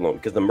the merge alone,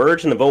 because the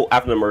merge and the vote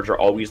after the merge are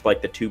always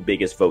like the 2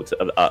 biggest votes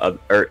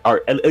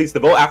or at least the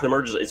vote after the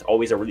merge is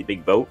always a really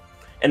big vote,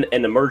 and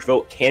the merge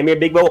vote can be a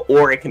big vote,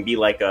 or it can be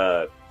like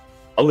a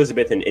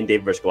Elizabeth and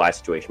David versus Goliath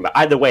situation. But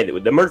either way,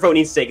 the merge vote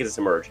needs to stay because it's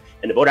a merge,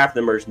 and the vote after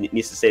the merge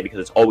needs to stay because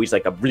it's always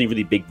like a really,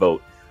 really big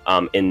vote.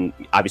 And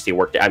obviously it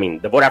worked. I mean,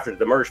 the vote after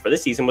the merge for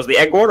this season was the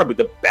Egg Gordo boot,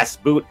 the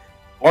best boot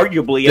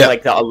arguably in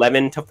like the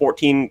 11 to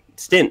 14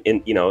 stint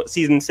in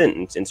season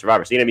stint in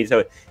Survivor. So, you know what I mean?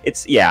 So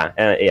it's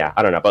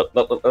I don't know, but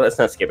let's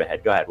not skip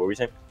ahead. Go ahead. What were you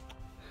saying?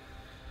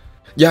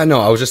 Yeah,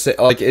 no, I was just saying,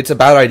 like, it's a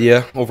bad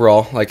idea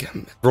overall. Like,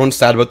 everyone's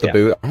sad about the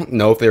boot. I don't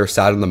know if they were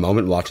sad in the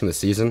moment watching the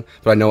season,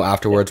 but I know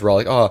afterwards we're all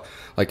like, oh,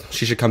 like,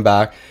 she should come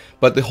back.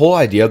 But the whole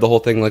idea of the whole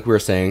thing, like we were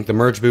saying, the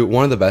merge boot,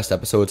 one of the best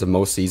episodes of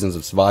most seasons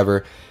of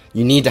Survivor.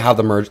 You need to have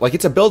the merge. Like,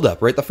 it's a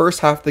build-up, right? The first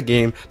half of the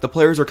game, the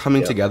players are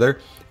coming together,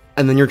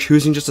 and then you're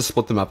choosing just to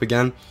split them up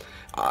again.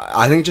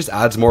 I think it just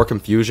adds more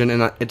confusion,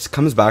 and it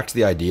comes back to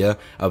the idea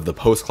of the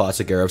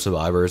post-classic era of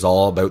Survivor is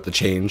all about the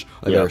change.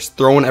 Like, they're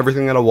throwing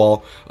everything at a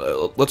wall.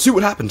 Let's see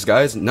what happens,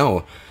 guys.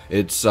 No,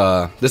 it's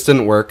this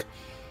didn't work,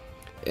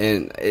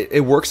 and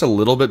it works a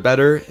little bit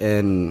better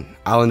in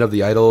Island of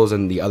the Idols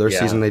and the other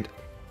season. I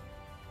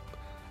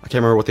can't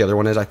remember what the other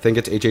one is. I think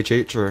it's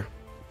HHH or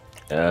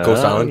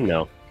Ghost Island.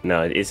 No,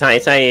 it's not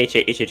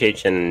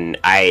HHH, and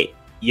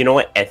you know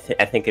what? I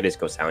think it is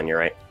Ghost Island. You're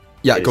right.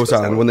 Yeah, Ghost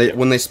Island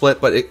when they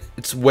split, but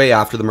it's way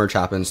after the merge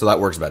happens, so that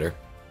works better.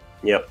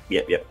 Yep.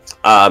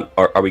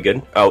 Are we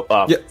good?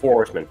 Oh, Four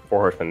Horsemen,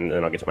 and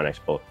then I'll get to my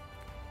next bullet.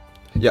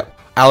 Yeah,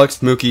 Alex,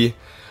 Mookie,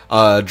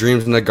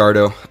 Dreams, and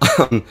Edgardo,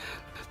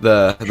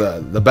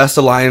 the best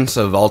alliance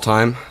of all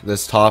time.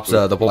 This tops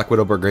the Black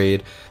Widow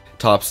Brigade,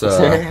 tops.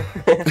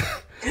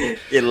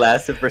 It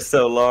lasted for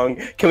so long.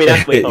 Can we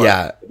not wait?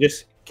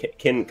 Just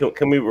can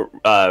we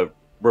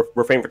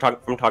refrain from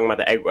talking about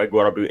the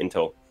Edgardo boot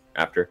until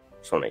after?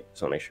 So make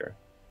sure.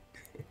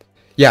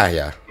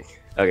 Yeah.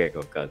 Okay,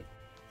 cool.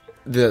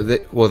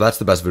 Good. Well, that's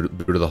the best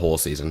boot of the whole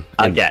season.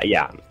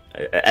 Yeah.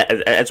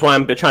 That's why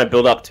I'm trying to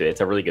build up to it.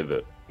 It's a really good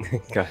boot.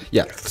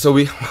 Yeah. So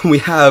we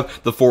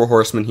have the Four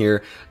Horsemen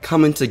here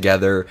coming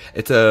together.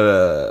 It's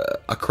a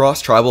cross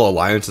tribal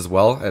alliance as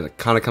well, and it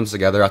kind of comes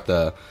together at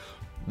the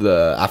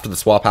after the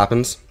swap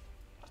happens.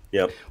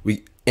 Yep.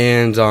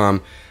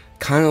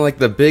 Kind of like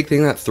the big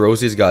thing that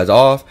throws these guys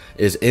off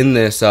is in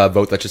this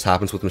vote that just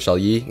happens with Michelle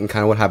Yee, and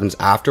kind of what happens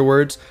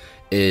afterwards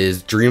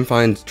is Dreams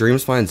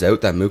finds out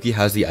that Mookie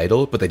has the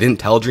idol, but they didn't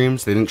tell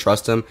Dreams, they didn't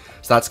trust him,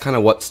 so that's kind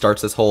of what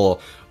starts this whole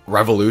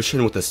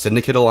revolution with the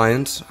Syndicate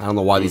Alliance. I don't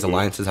know why these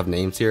alliances have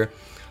names here,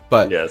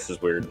 but yeah, this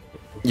is weird.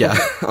 Yeah,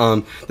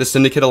 the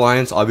Syndicate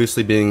Alliance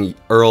obviously being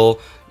Earl,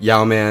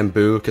 Yau-Man,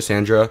 Boo,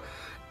 Cassandra,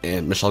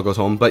 and Michelle goes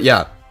home. But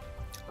yeah,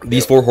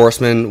 these Four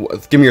Horsemen.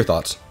 Give me your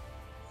thoughts.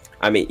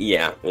 I mean,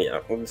 yeah.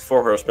 These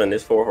Four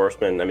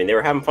Horsemen. I mean, they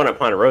were having fun at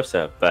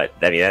Ponderosa, but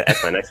I mean,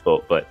 that's my next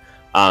quote. But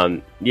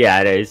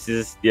it's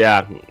just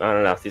I don't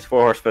know. These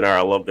Four Horsemen are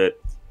a little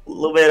bit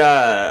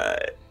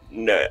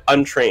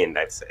untrained.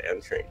 I'd say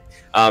untrained.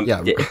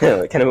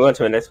 Can I move on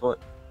to my next bullet?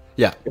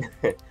 Yeah.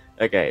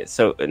 Okay.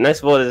 So the next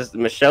bullet is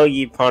Michelle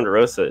Yee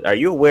Ponderosa. Are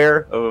you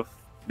aware of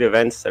the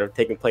events that are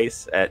taking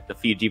place at the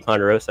Fiji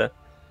Ponderosa?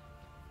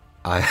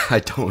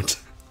 I don't.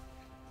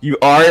 You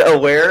aren't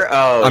aware?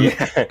 Oh,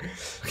 yeah.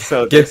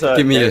 So there's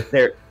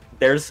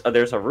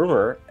a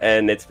rumor,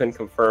 and it's been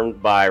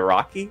confirmed by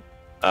Rocky,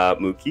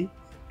 Mookie,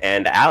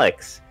 and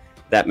Alex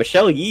that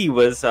Michelle Yee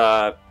was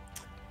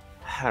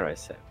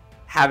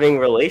having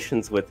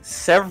relations with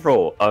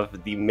several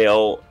of the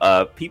male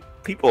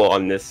people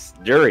on this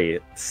jury.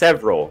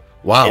 Several.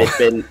 Wow. And it's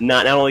been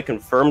not only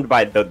confirmed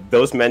by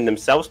those men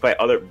themselves, by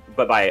other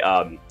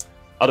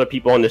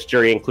people on this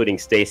jury, including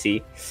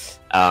Stacy.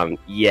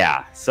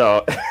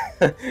 So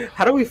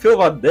how do we feel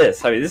about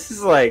this? I mean, this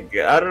is like,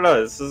 I don't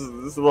know, this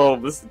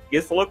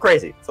gets a little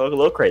crazy. It's a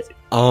little crazy.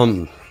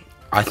 I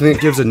think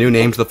it gives a new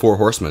name to the Four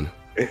Horsemen.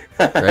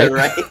 Right?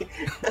 Right?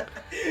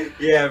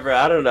 Yeah, bro.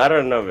 I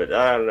don't know, but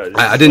I don't know.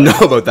 I didn't know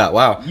about that.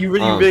 Wow. You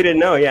really didn't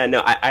know? Yeah,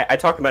 no. I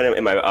talked about it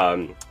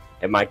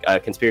in my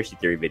conspiracy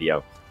theory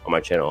video on my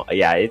channel.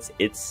 It's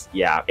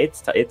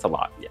a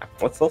lot. Yeah,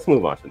 let's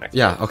move on to the next.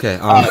 Yeah, okay.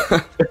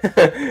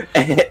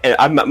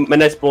 My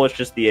next bullet is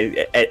just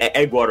the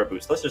egg water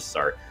boost. Let's just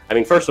start. I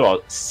mean, first of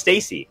all,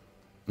 Stacy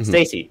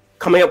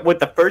coming up with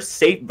the first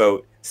safe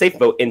vote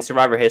in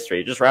Survivor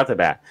history, just right off the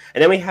bat.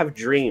 And then we have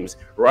Dreams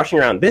rushing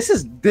around.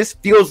 This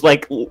feels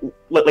like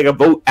a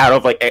vote out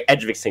of like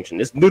Edge of Extinction.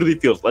 This literally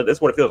feels like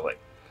that's what it feels like.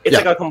 It's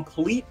like a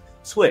complete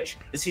switch.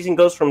 The season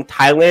goes from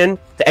Thailand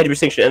to Edge of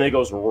Extinction, and then it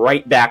goes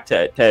right back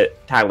to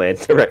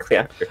Thailand directly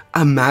after.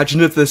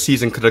 Imagine if this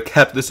season could have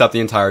kept this up the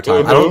entire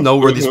time. I don't know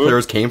where these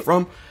players came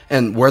from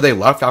and where they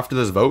left after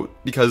this vote,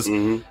 because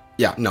it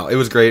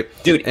was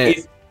great. Dude,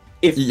 and,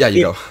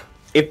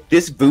 if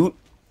this boot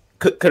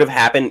could have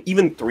happened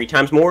even 3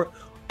 times more,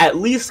 at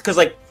least, because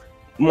like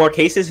more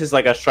cases is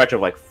like a stretch of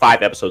like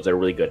 5 episodes that are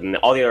really good, and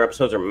all the other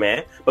episodes are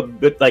meh,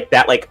 but like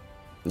that, like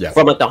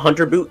from like the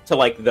Hunter boot to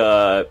like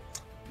the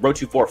Road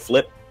to 4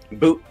 flip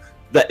boot,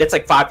 it's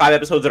like five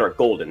episodes that are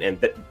golden, and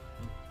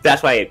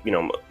that's why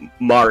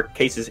Mar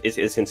cases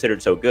is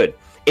considered so good.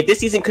 If this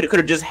season could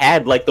have just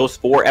had like those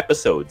 4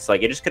 episodes,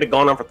 like it just could have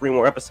gone on for 3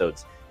 more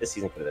episodes, this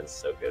season could have been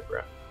so good,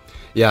 bro.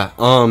 Yeah,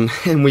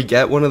 and we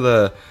get one of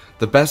the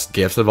the best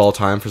gifts of all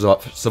time for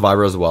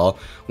Survivor as well.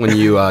 When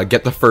you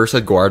get the first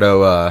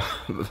Eduardo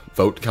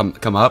vote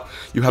come up,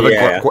 you have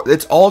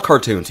it's all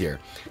cartoons here.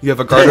 You have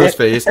Eduardo's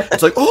face.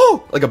 It's like,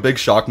 oh, like a big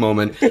shock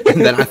moment,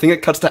 and then I think it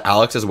cuts to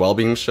Alex as well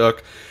being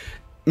shook.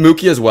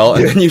 Mookie as well,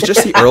 and then you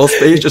just see Earl's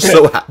face just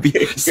so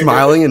happy,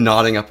 smiling and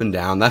nodding up and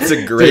down. That's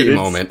a great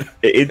moment.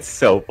 It's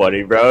so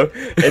funny, bro.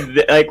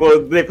 And like,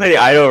 well, they play the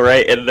idol,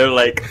 right? And they're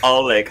like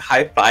all like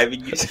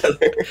high-fiving each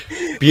other.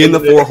 Being the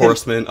four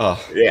horsemen. Oh.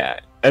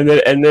 Yeah. And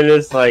then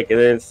it's like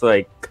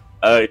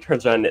it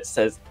turns around and it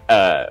says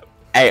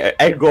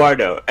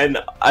Eduardo, and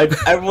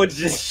everyone's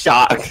just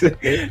shocked.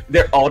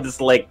 They're all just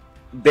like,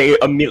 they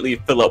immediately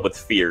fill up with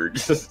fear.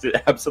 Just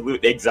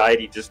absolute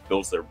anxiety just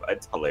fills their.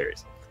 It's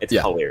hilarious. It's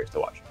hilarious to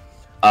watch.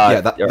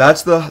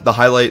 That's the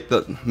highlight.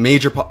 The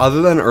major,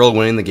 other than Earl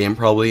winning the game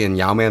probably and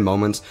Yau-Man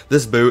moments,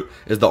 this boot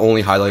is the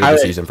only highlight of the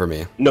season for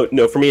me.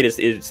 No, for me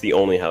it's the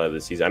only highlight of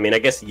the season. I mean, I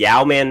guess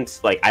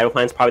Yau-Man's like idol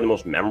fine's probably the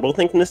most memorable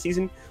thing from this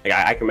season. Like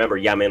I can remember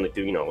Yau-Man like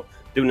doing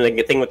like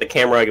a thing with the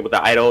camera, like, with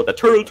the idol, the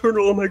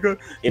turtle, oh my god,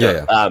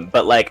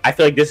 But like I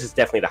feel like this is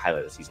definitely the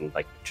highlight of the season,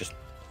 like just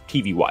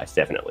TV wise,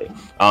 definitely.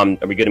 Are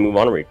we gonna move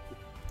on? Or we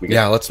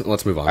yeah, let's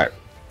move on. All right.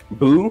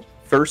 Boo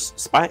first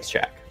spy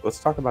check. Let's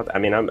talk about that. I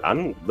mean,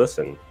 I'm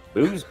listen.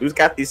 Boo's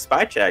got these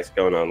spy checks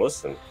going on.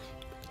 Listen,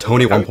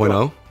 Tony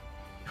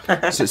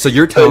 1.0. So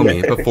you're telling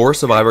me before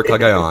Survivor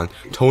Cagayan,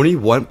 Tony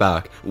went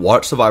back,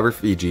 watched Survivor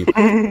Fiji,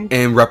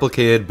 and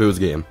replicated Boo's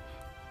game.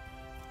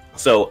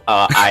 So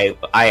I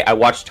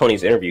watched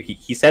Tony's interview.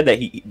 He said that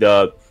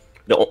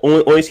the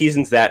only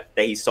seasons that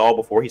he saw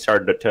before he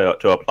started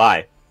to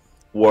apply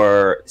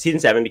were season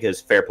 7 because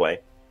fair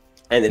play,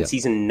 and then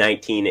season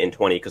 19 and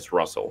 20 because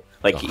Russell.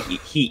 Like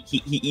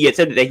he had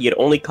said that he had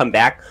only come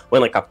back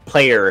when like a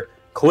player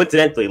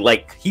coincidentally,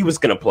 like he was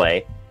gonna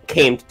play,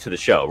 came to the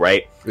show,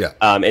 right? Yeah.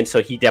 And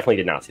so he definitely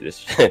did not see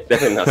this.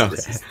 Definitely not see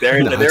this. There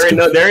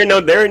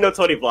ain't no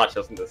Tony Block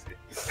shows in this.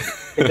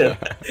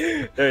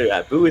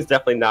 Boo is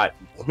definitely not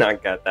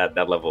got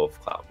that level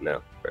of clout.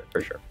 No,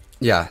 for sure.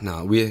 Yeah.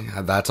 No,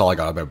 that's all I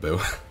got about Boo.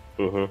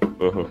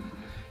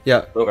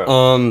 Yeah.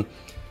 Okay.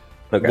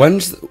 Okay.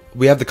 When's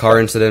we have the car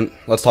incident?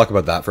 Let's talk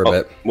about that for a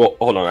bit. Well,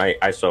 hold on.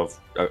 I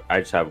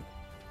just have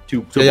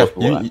two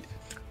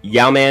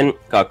Yau-Man,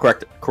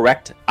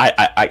 correct.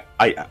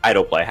 I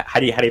don't play. How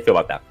do you feel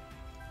about that?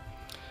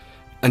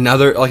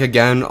 Another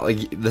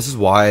this is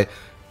why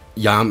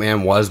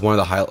Yau-Man was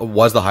the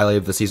highlight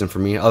of the season for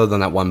me. Other than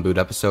that one boot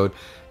episode,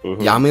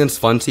 Yau-Man's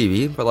fun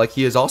TV, but like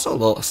he is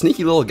also a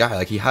sneaky little guy.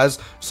 Like he has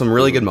some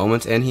really good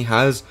moments, and he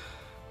has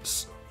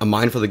a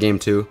mind for the game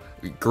too.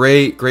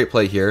 Great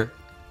play here.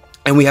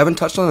 And we haven't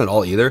touched on it at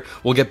all either.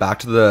 We'll get back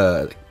to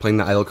the playing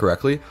the idol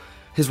correctly.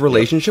 His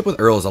relationship with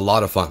Earl is a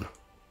lot of fun.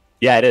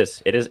 Yeah, it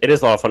is. It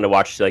is a lot of fun to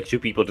watch. Like two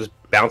people just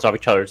bounce off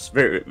each other. It's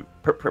very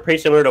pretty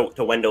similar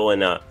to Wendell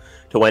and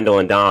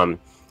Dom.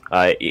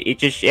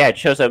 It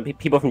shows that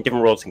people from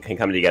different worlds can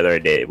come together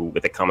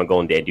with a common goal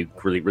and they do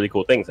really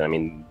cool things. I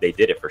mean, they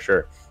did it for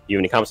sure. You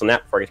have any comments on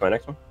that before I get to my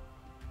next one?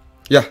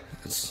 Yeah,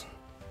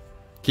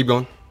 keep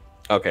going.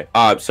 Okay.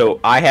 So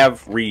I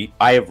have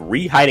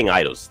re-hiding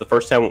idols. The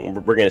first time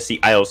we're gonna see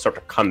idols start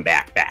to come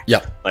back.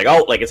 Yeah. Like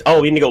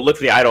we need to go look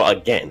for the idol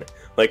again.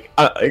 Like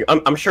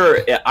I'm sure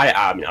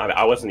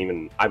I wasn't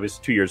even, I was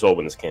 2 years old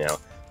when this came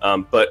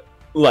out. But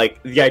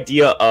like the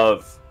idea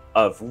of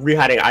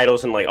re-hiding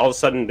idols and like all of a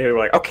sudden they were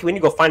like, okay, we need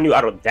to go find a new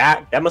idol.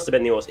 That must have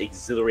been the most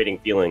exhilarating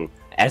feeling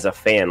as a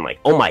fan. Like,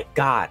 oh my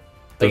god.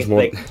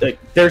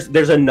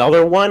 There's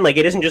another one. Like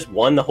it isn't just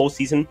one the whole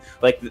season.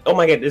 Like, oh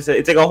my god, it's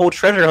like a whole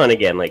treasure hunt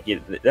again. Like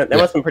that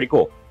must have been pretty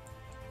cool.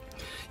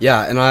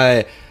 Yeah,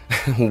 and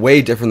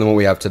way different than what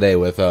we have today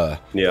with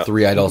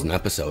 3 idols an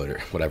episode or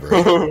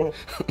whatever.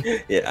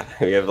 Yeah,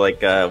 we have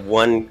like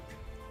one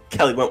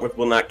Kelly Wentworth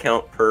will not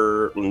count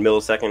per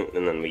millisecond,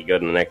 and then we go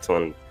to the next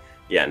one.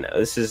 Yeah, no,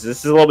 this is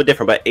a little bit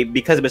different, but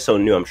because it was so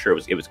new, I'm sure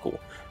it was cool.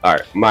 All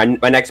right,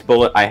 my next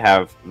bullet, I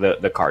have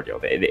the car deal,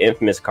 the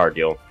infamous car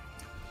deal.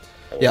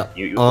 Yeah,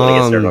 you want to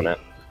get started on that?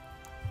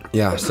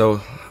 Yeah, so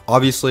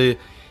obviously,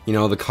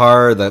 the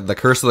car, the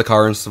curse of the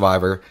car in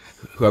Survivor.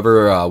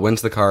 Whoever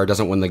wins the car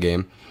doesn't win the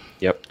game.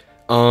 Yep.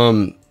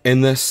 In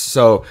this,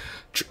 so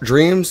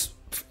Dreams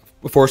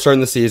before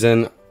starting the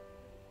season,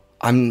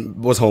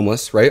 was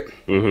homeless, right?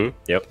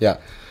 Yep. Yeah.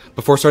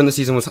 Before starting the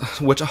season,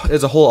 which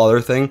is a whole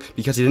other thing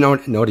because he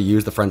didn't know how to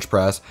use the French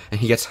press, and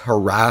he gets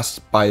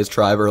harassed by his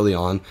tribe early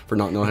on for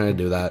not knowing how to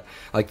do that.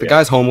 Like the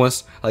guy's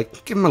homeless.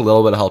 Like give him a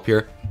little bit of help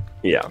here.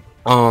 Yeah.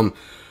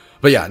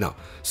 But yeah, no.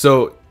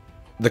 So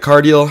the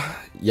car deal,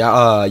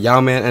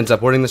 Yau-Man ends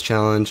up winning this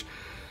challenge,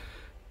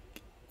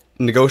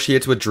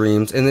 negotiates with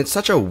Dreams, and it's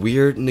such a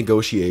weird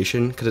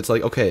negotiation because it's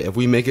like, okay, if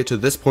we make it to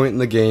this point in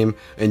the game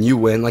and you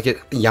win,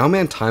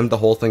 Yau-Man timed the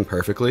whole thing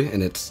perfectly,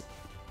 and it's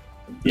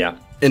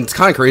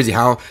kind of crazy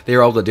how they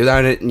were able to do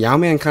that. And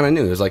Yau-Man kind of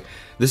knew. It was like,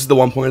 this is the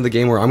one point of the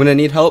game where I'm going to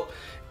need help,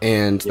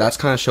 and that's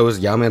kind of shows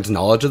Yau-Man's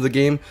knowledge of the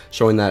game,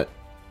 showing that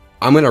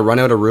I'm going to run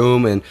out of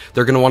room and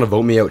they're going to want to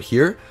vote me out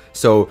here.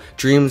 So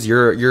Dreams,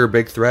 you're a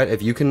big threat.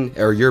 If you can,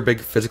 or you're a big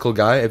physical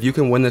guy. If you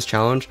can win this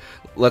challenge,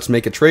 let's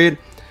make a trade.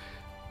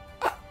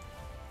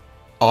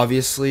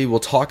 Obviously, we'll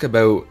talk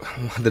about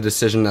the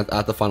decision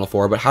at the Final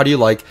Four, but how do you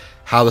like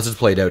how this has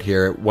played out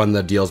here when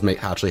the deals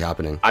actually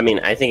happening? I mean,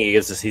 I think it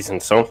gives the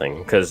season something,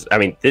 because, I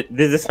mean,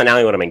 this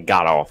finale would have been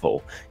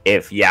god-awful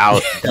if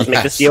Yao does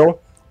make this deal,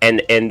 and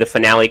the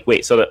finale...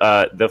 Wait, so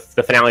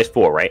the finale is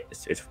 4, right?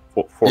 It's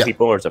four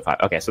people, or is it 5?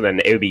 Okay, so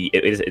then it would be...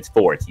 It's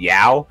 4. It's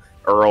Yao,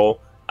 Earl,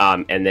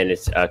 and then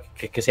it's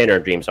Cassandra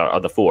and Dreams are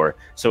the 4.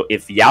 So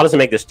if Yao doesn't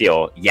make this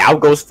deal, Yao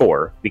goes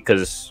 4,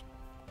 because...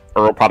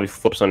 Earl probably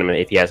flips on him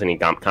if he has any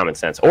common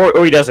sense,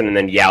 or he doesn't, and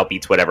then Yao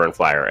beats whatever and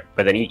Flyer.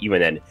 But then you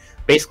and then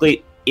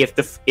basically,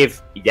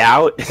 if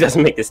Yao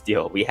doesn't make this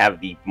deal, we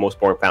have the most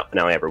boring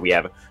finale ever. We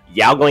have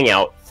Yao going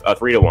out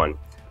 3-1,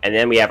 and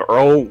then we have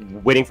Earl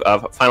winning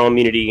final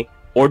immunity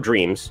or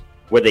Dreams,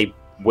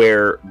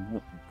 where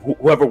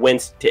whoever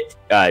wins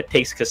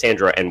takes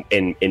Cassandra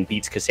and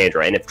beats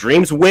Cassandra. And if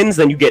Dreams wins,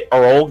 then you get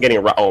Earl getting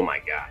oh my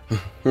god.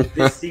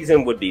 This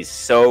season would be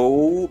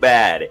so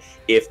bad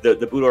if the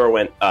Boudor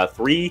went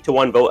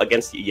 3-1 vote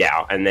against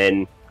Yao, and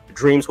then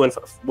Dreams wins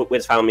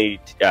final immunity,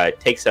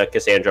 takes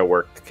Cassandra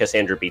where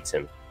Cassandra beats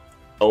him.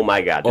 Oh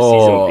my god, this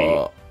season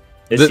would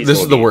be... This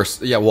is the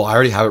worst. Yeah, well, I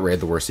already have it rated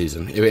the worst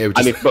season. It would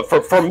just... I mean,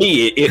 but for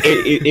me,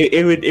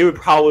 it would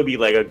probably be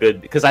like a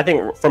good... Because I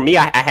think, for me,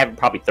 I have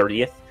probably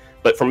 30th.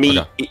 But for me,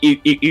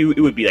 it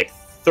would be like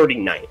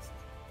 39th.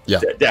 Yeah,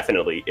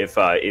 definitely. If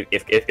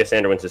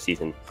Cassandra wins the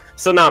season,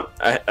 still not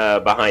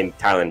behind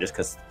Thailand, just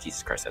because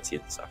Jesus Christ, that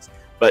season sucks.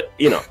 But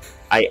you know,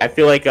 I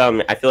feel like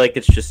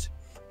it's just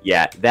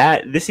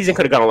this season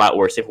could have gone a lot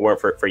worse if it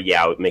weren't for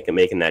Yao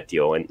making that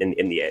deal and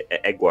in the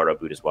Eguara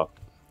boot as well.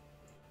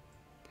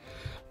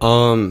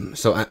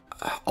 So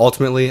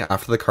ultimately,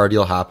 after the car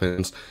deal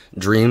happens,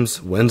 Dreams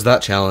wins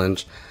that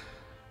challenge.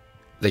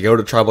 They go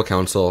to Tribal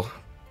Council.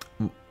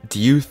 Do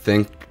you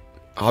think,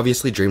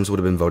 obviously, Dreams would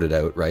have been voted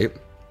out, right?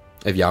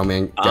 If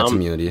Yau-Man gets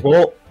immunity.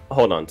 Well,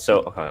 hold on.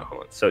 So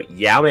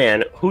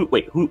Yau-Man, who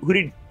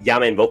did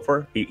Yau-Man vote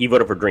for? He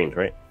voted for Dreams,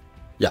 right?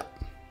 Yeah.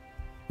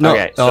 No,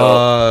 okay,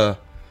 so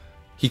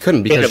he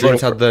couldn't because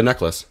Dreams had the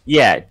necklace.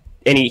 Yeah,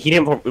 and he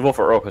didn't vote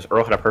for Earl because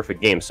Earl had a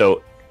perfect game.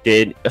 So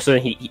he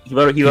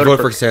voted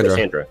for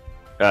Cassandra.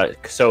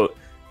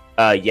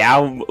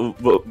 Yao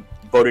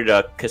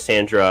voted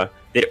Cassandra.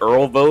 Did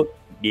Earl vote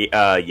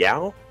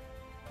Yao?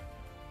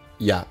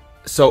 Yeah.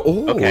 So,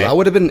 that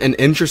would have been an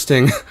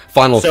interesting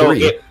final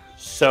three.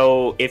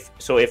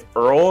 If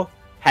Earl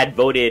had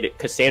voted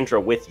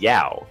Cassandra with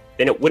Yao,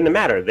 then it wouldn't have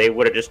mattered. They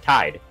would have just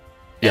tied.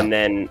 Yeah. And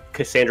then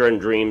Cassandra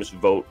and Dreams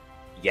vote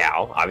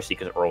Yao, obviously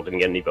because Earl didn't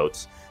get any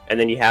votes. And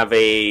then you have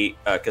a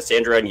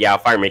Cassandra and Yao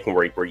fire making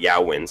where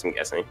Yao wins, I'm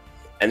guessing.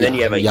 And then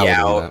you have a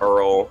Yao,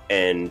 Earl,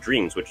 and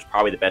Dreams, which is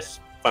probably the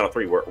best final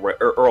three where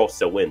Earl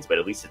still wins, but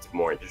at least it's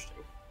more interesting.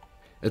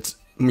 It's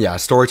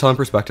storytelling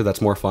perspective, that's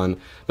more fun.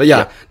 But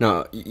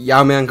no,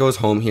 Yau-Man goes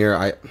home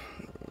here.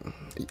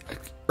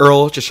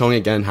 Earl just showing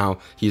again how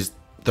he's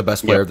the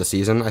best player of the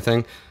season, I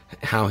think.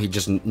 How he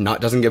just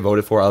doesn't get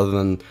voted for other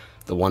than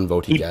the one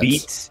vote he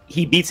gets.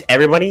 He beats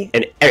everybody,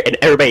 and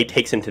everybody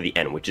takes him to the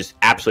end, which is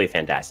absolutely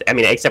fantastic. I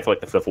mean, except for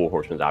like the Four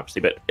Horsemen,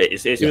 obviously. But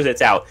as soon as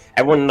it's out,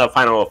 everyone in the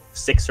final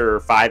 6 or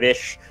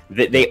 5-ish,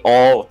 they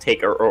all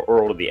take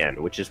Earl to the end,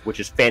 which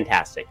is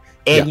fantastic.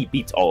 And he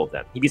beats all of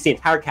them. He beats the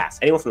entire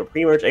cast. Anyone from the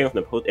pre-merge, anyone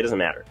from the post, it doesn't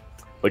matter.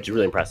 Which is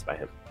really impressive by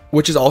him.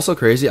 Which is also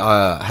crazy.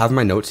 I have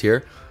my notes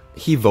here.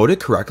 He voted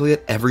correctly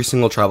at every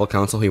single tribal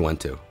council he went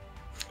to.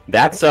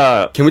 That's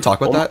Can we talk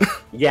about that?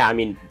 Yeah, I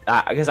mean,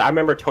 because I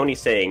remember Tony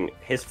saying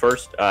his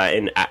first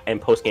in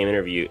post-game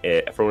interview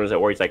for Winners at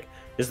War, he's like,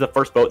 this is the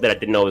first vote that I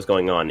didn't know was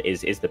going on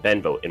is the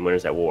Ben vote in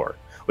Winners at War,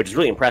 which is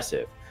really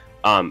impressive.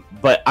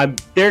 But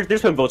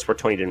there's been votes where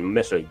Tony didn't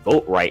necessarily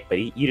vote right, but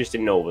he just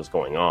didn't know what was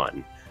going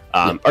on.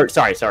 Or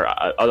sorry,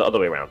 other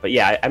way around. But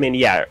yeah, I mean,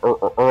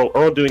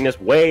 Earl doing this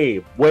way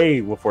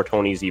before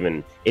Tony's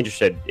even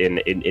interested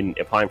in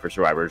applying for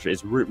Survivors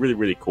is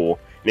really cool,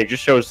 and it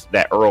just shows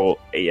that Earl,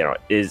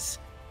 is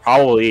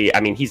probably,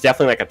 I mean, he's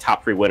definitely like a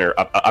top 3 winner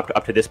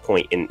up to this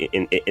point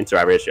in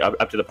Survivor history,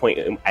 up to the point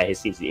at his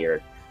season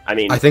aired. I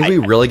mean, I think we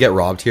really get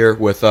robbed here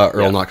with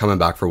Earl not coming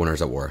back for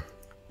Winners at War.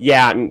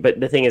 Yeah, I mean, but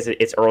the thing is,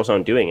 it's Earl's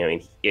own doing. I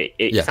mean,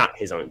 it's not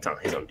his own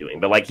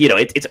doing, but like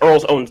it's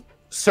Earl's own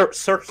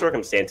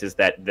circumstances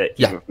that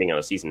keep him from being on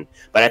the season.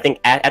 But I think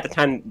at the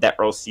time that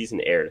Earl's season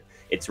aired,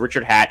 it's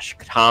Richard Hatch,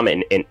 Tom,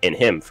 and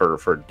him for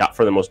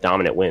the most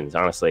dominant wins,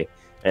 honestly.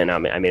 And I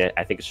mean,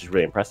 I think it's just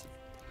really impressive.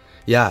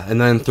 Yeah, and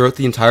then throughout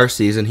the entire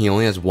season, he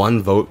only has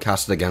 1 vote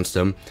casted against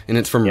him, and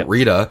it's from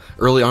Rita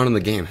early on in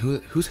the game. Who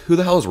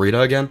the hell is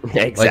Rita again?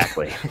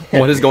 Exactly. Like,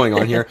 what is going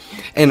on here?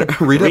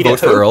 And Rita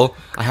votes for Earl.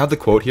 I have the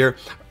quote here.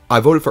 I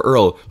voted for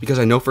Earl because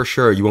I know for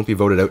sure you won't be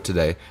voted out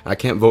today. I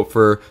can't vote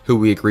for who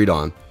we agreed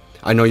on.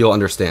 I know you'll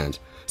understand.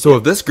 So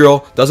if this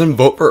girl doesn't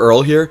vote for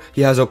Earl here,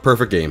 he has a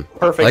perfect game.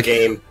 Perfect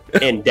game,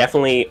 and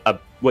definitely a...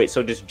 Wait,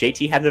 so does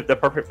JT have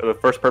the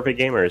first perfect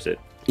game, or is it...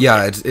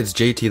 Yeah, it's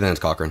JT, then it's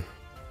Cochran.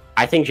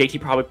 I think JT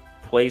probably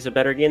plays a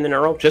better game than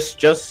Earl, just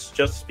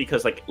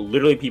because like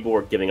literally people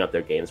were giving up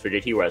their games for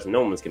JT, whereas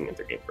no one was giving up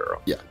their game for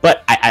Earl. Yeah.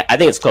 But I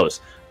think it's close.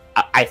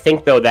 I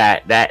think though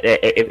that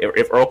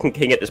if Earl can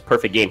get this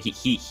perfect game,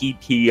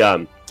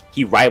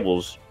 he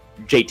rivals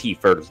JT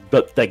for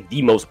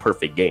the most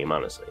perfect game,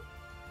 honestly.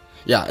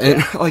 Yeah,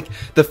 and like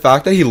the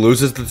fact that he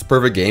loses this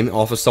perfect game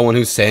off of someone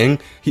who's saying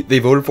they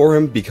voted for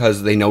him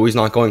because they know he's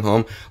not going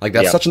home, like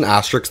that's such an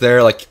asterisk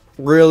there. Like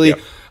really,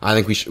 I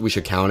think we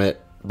should count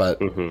it. But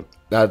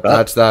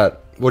that's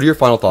that. What are your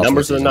final thoughts?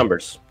 Numbers are the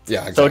numbers.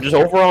 Yeah. Exactly. So just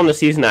overall in the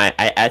season,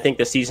 I think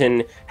the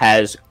season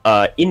has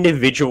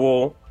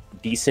individual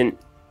decent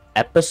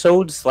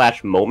episodes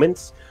 /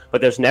 moments, but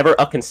there's never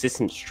a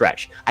consistent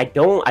stretch. I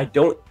don't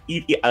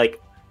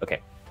like. Okay.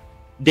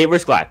 Day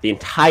vs. Goliath, the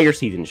entire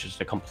season is just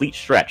a complete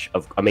stretch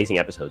of amazing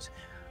episodes.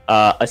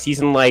 A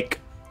season like,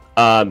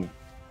 I'm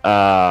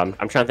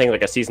trying to think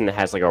like a season that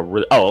has like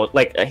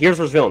Heroes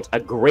vs. Villains, a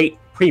great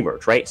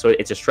pre-merge, right? So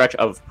it's a stretch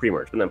of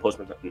pre-merge, but then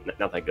post-merge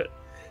not that good.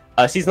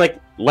 A season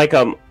like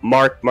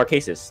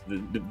Marquesas,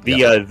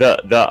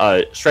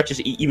 the stretch is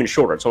even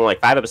shorter. It's only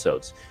like 5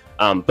 episodes,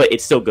 but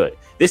it's still good.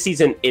 This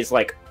season is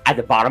like at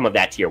the bottom of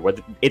that tier, where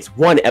it's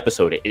one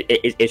episode.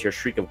 It's your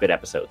streak of good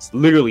episodes.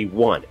 Literally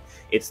one.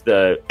 It's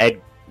the Ed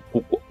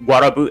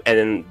Guadaboot and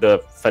then the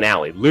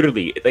finale.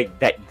 Literally, like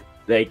that.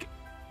 Like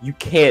you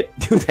can't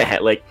do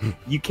that. Like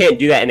you can't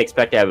do that and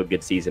expect to have a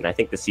good season. I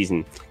think the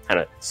season kind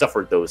of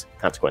suffered those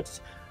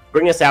consequences.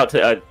 Bring us out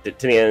to the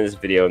end of this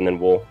video, and then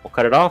we'll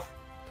cut it off.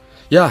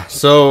 Yeah.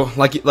 So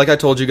like I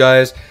told you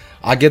guys,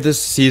 I give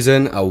this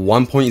season a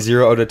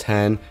 1.0 out of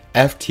 10,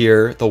 F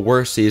tier, the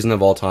worst season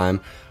of all time.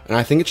 And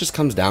I think it just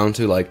comes down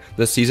to like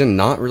the season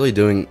not really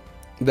doing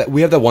that.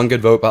 We have that one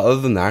good vote, but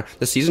other than that,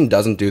 the season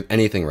doesn't do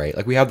anything right.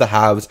 Like we have the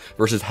haves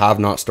versus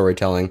have-not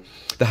storytelling,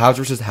 the haves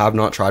versus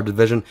have-not tribe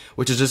division,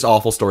 which is just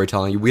awful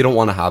storytelling. We don't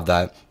want to have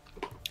that.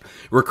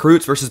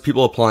 Recruits versus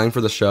people applying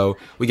for the show.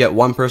 We get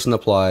one person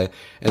apply,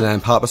 and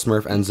then Papa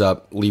Smurf ends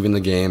up leaving the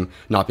game,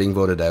 not being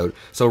voted out.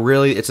 So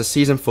really, it's a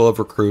season full of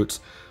recruits,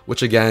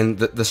 which again,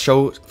 the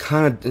show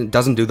kind of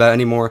doesn't do that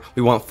anymore.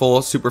 We want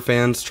full super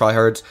fans,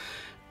 tryhards.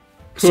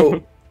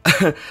 So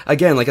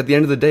again, like at the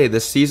end of the day,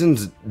 this season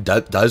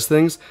does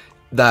things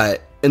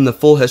that in the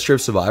full history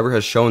of Survivor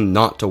has shown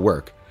not to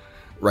work.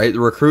 Right? The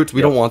recruits,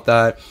 we don't want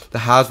that. The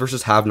haves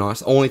versus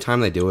have-nots, the only time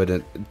they do it,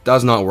 it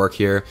does not work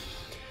here.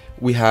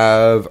 We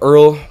have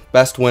Earl,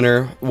 best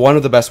winner, one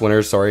of the best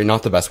winners, sorry,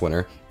 not the best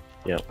winner.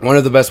 Yeah. One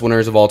of the best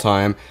winners of all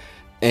time.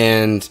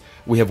 And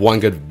we have one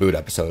good boot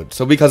episode.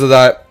 So because of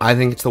that, I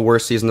think it's the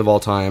worst season of all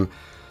time.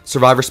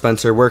 Survivor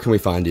Spencer, where can we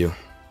find you?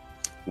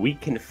 We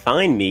can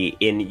find me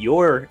in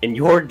your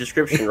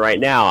description right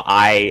now.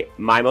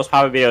 My most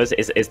popular video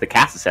is the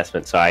cast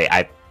assessment. So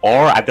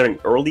I've done an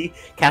early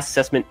cast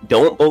assessment.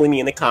 Don't bully me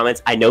in the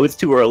comments. I know it's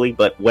too early,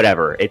 but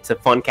whatever. It's a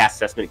fun cast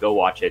assessment. Go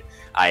watch it.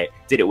 I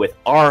did it with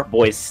our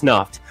boy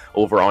Snuffed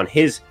over on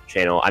his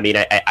channel. I mean,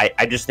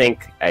 I just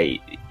think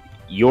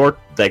your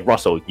like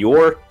Russell,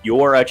 your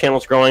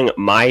channel's growing.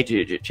 My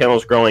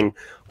channel's growing.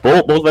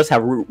 Both of us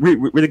have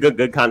really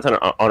good content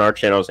on our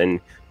channels, and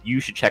you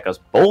should check us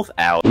both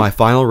out. My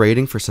final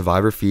rating for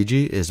Survivor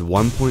Fiji is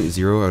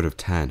 1.0 out of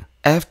 10.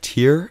 F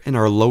tier in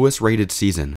our lowest rated season.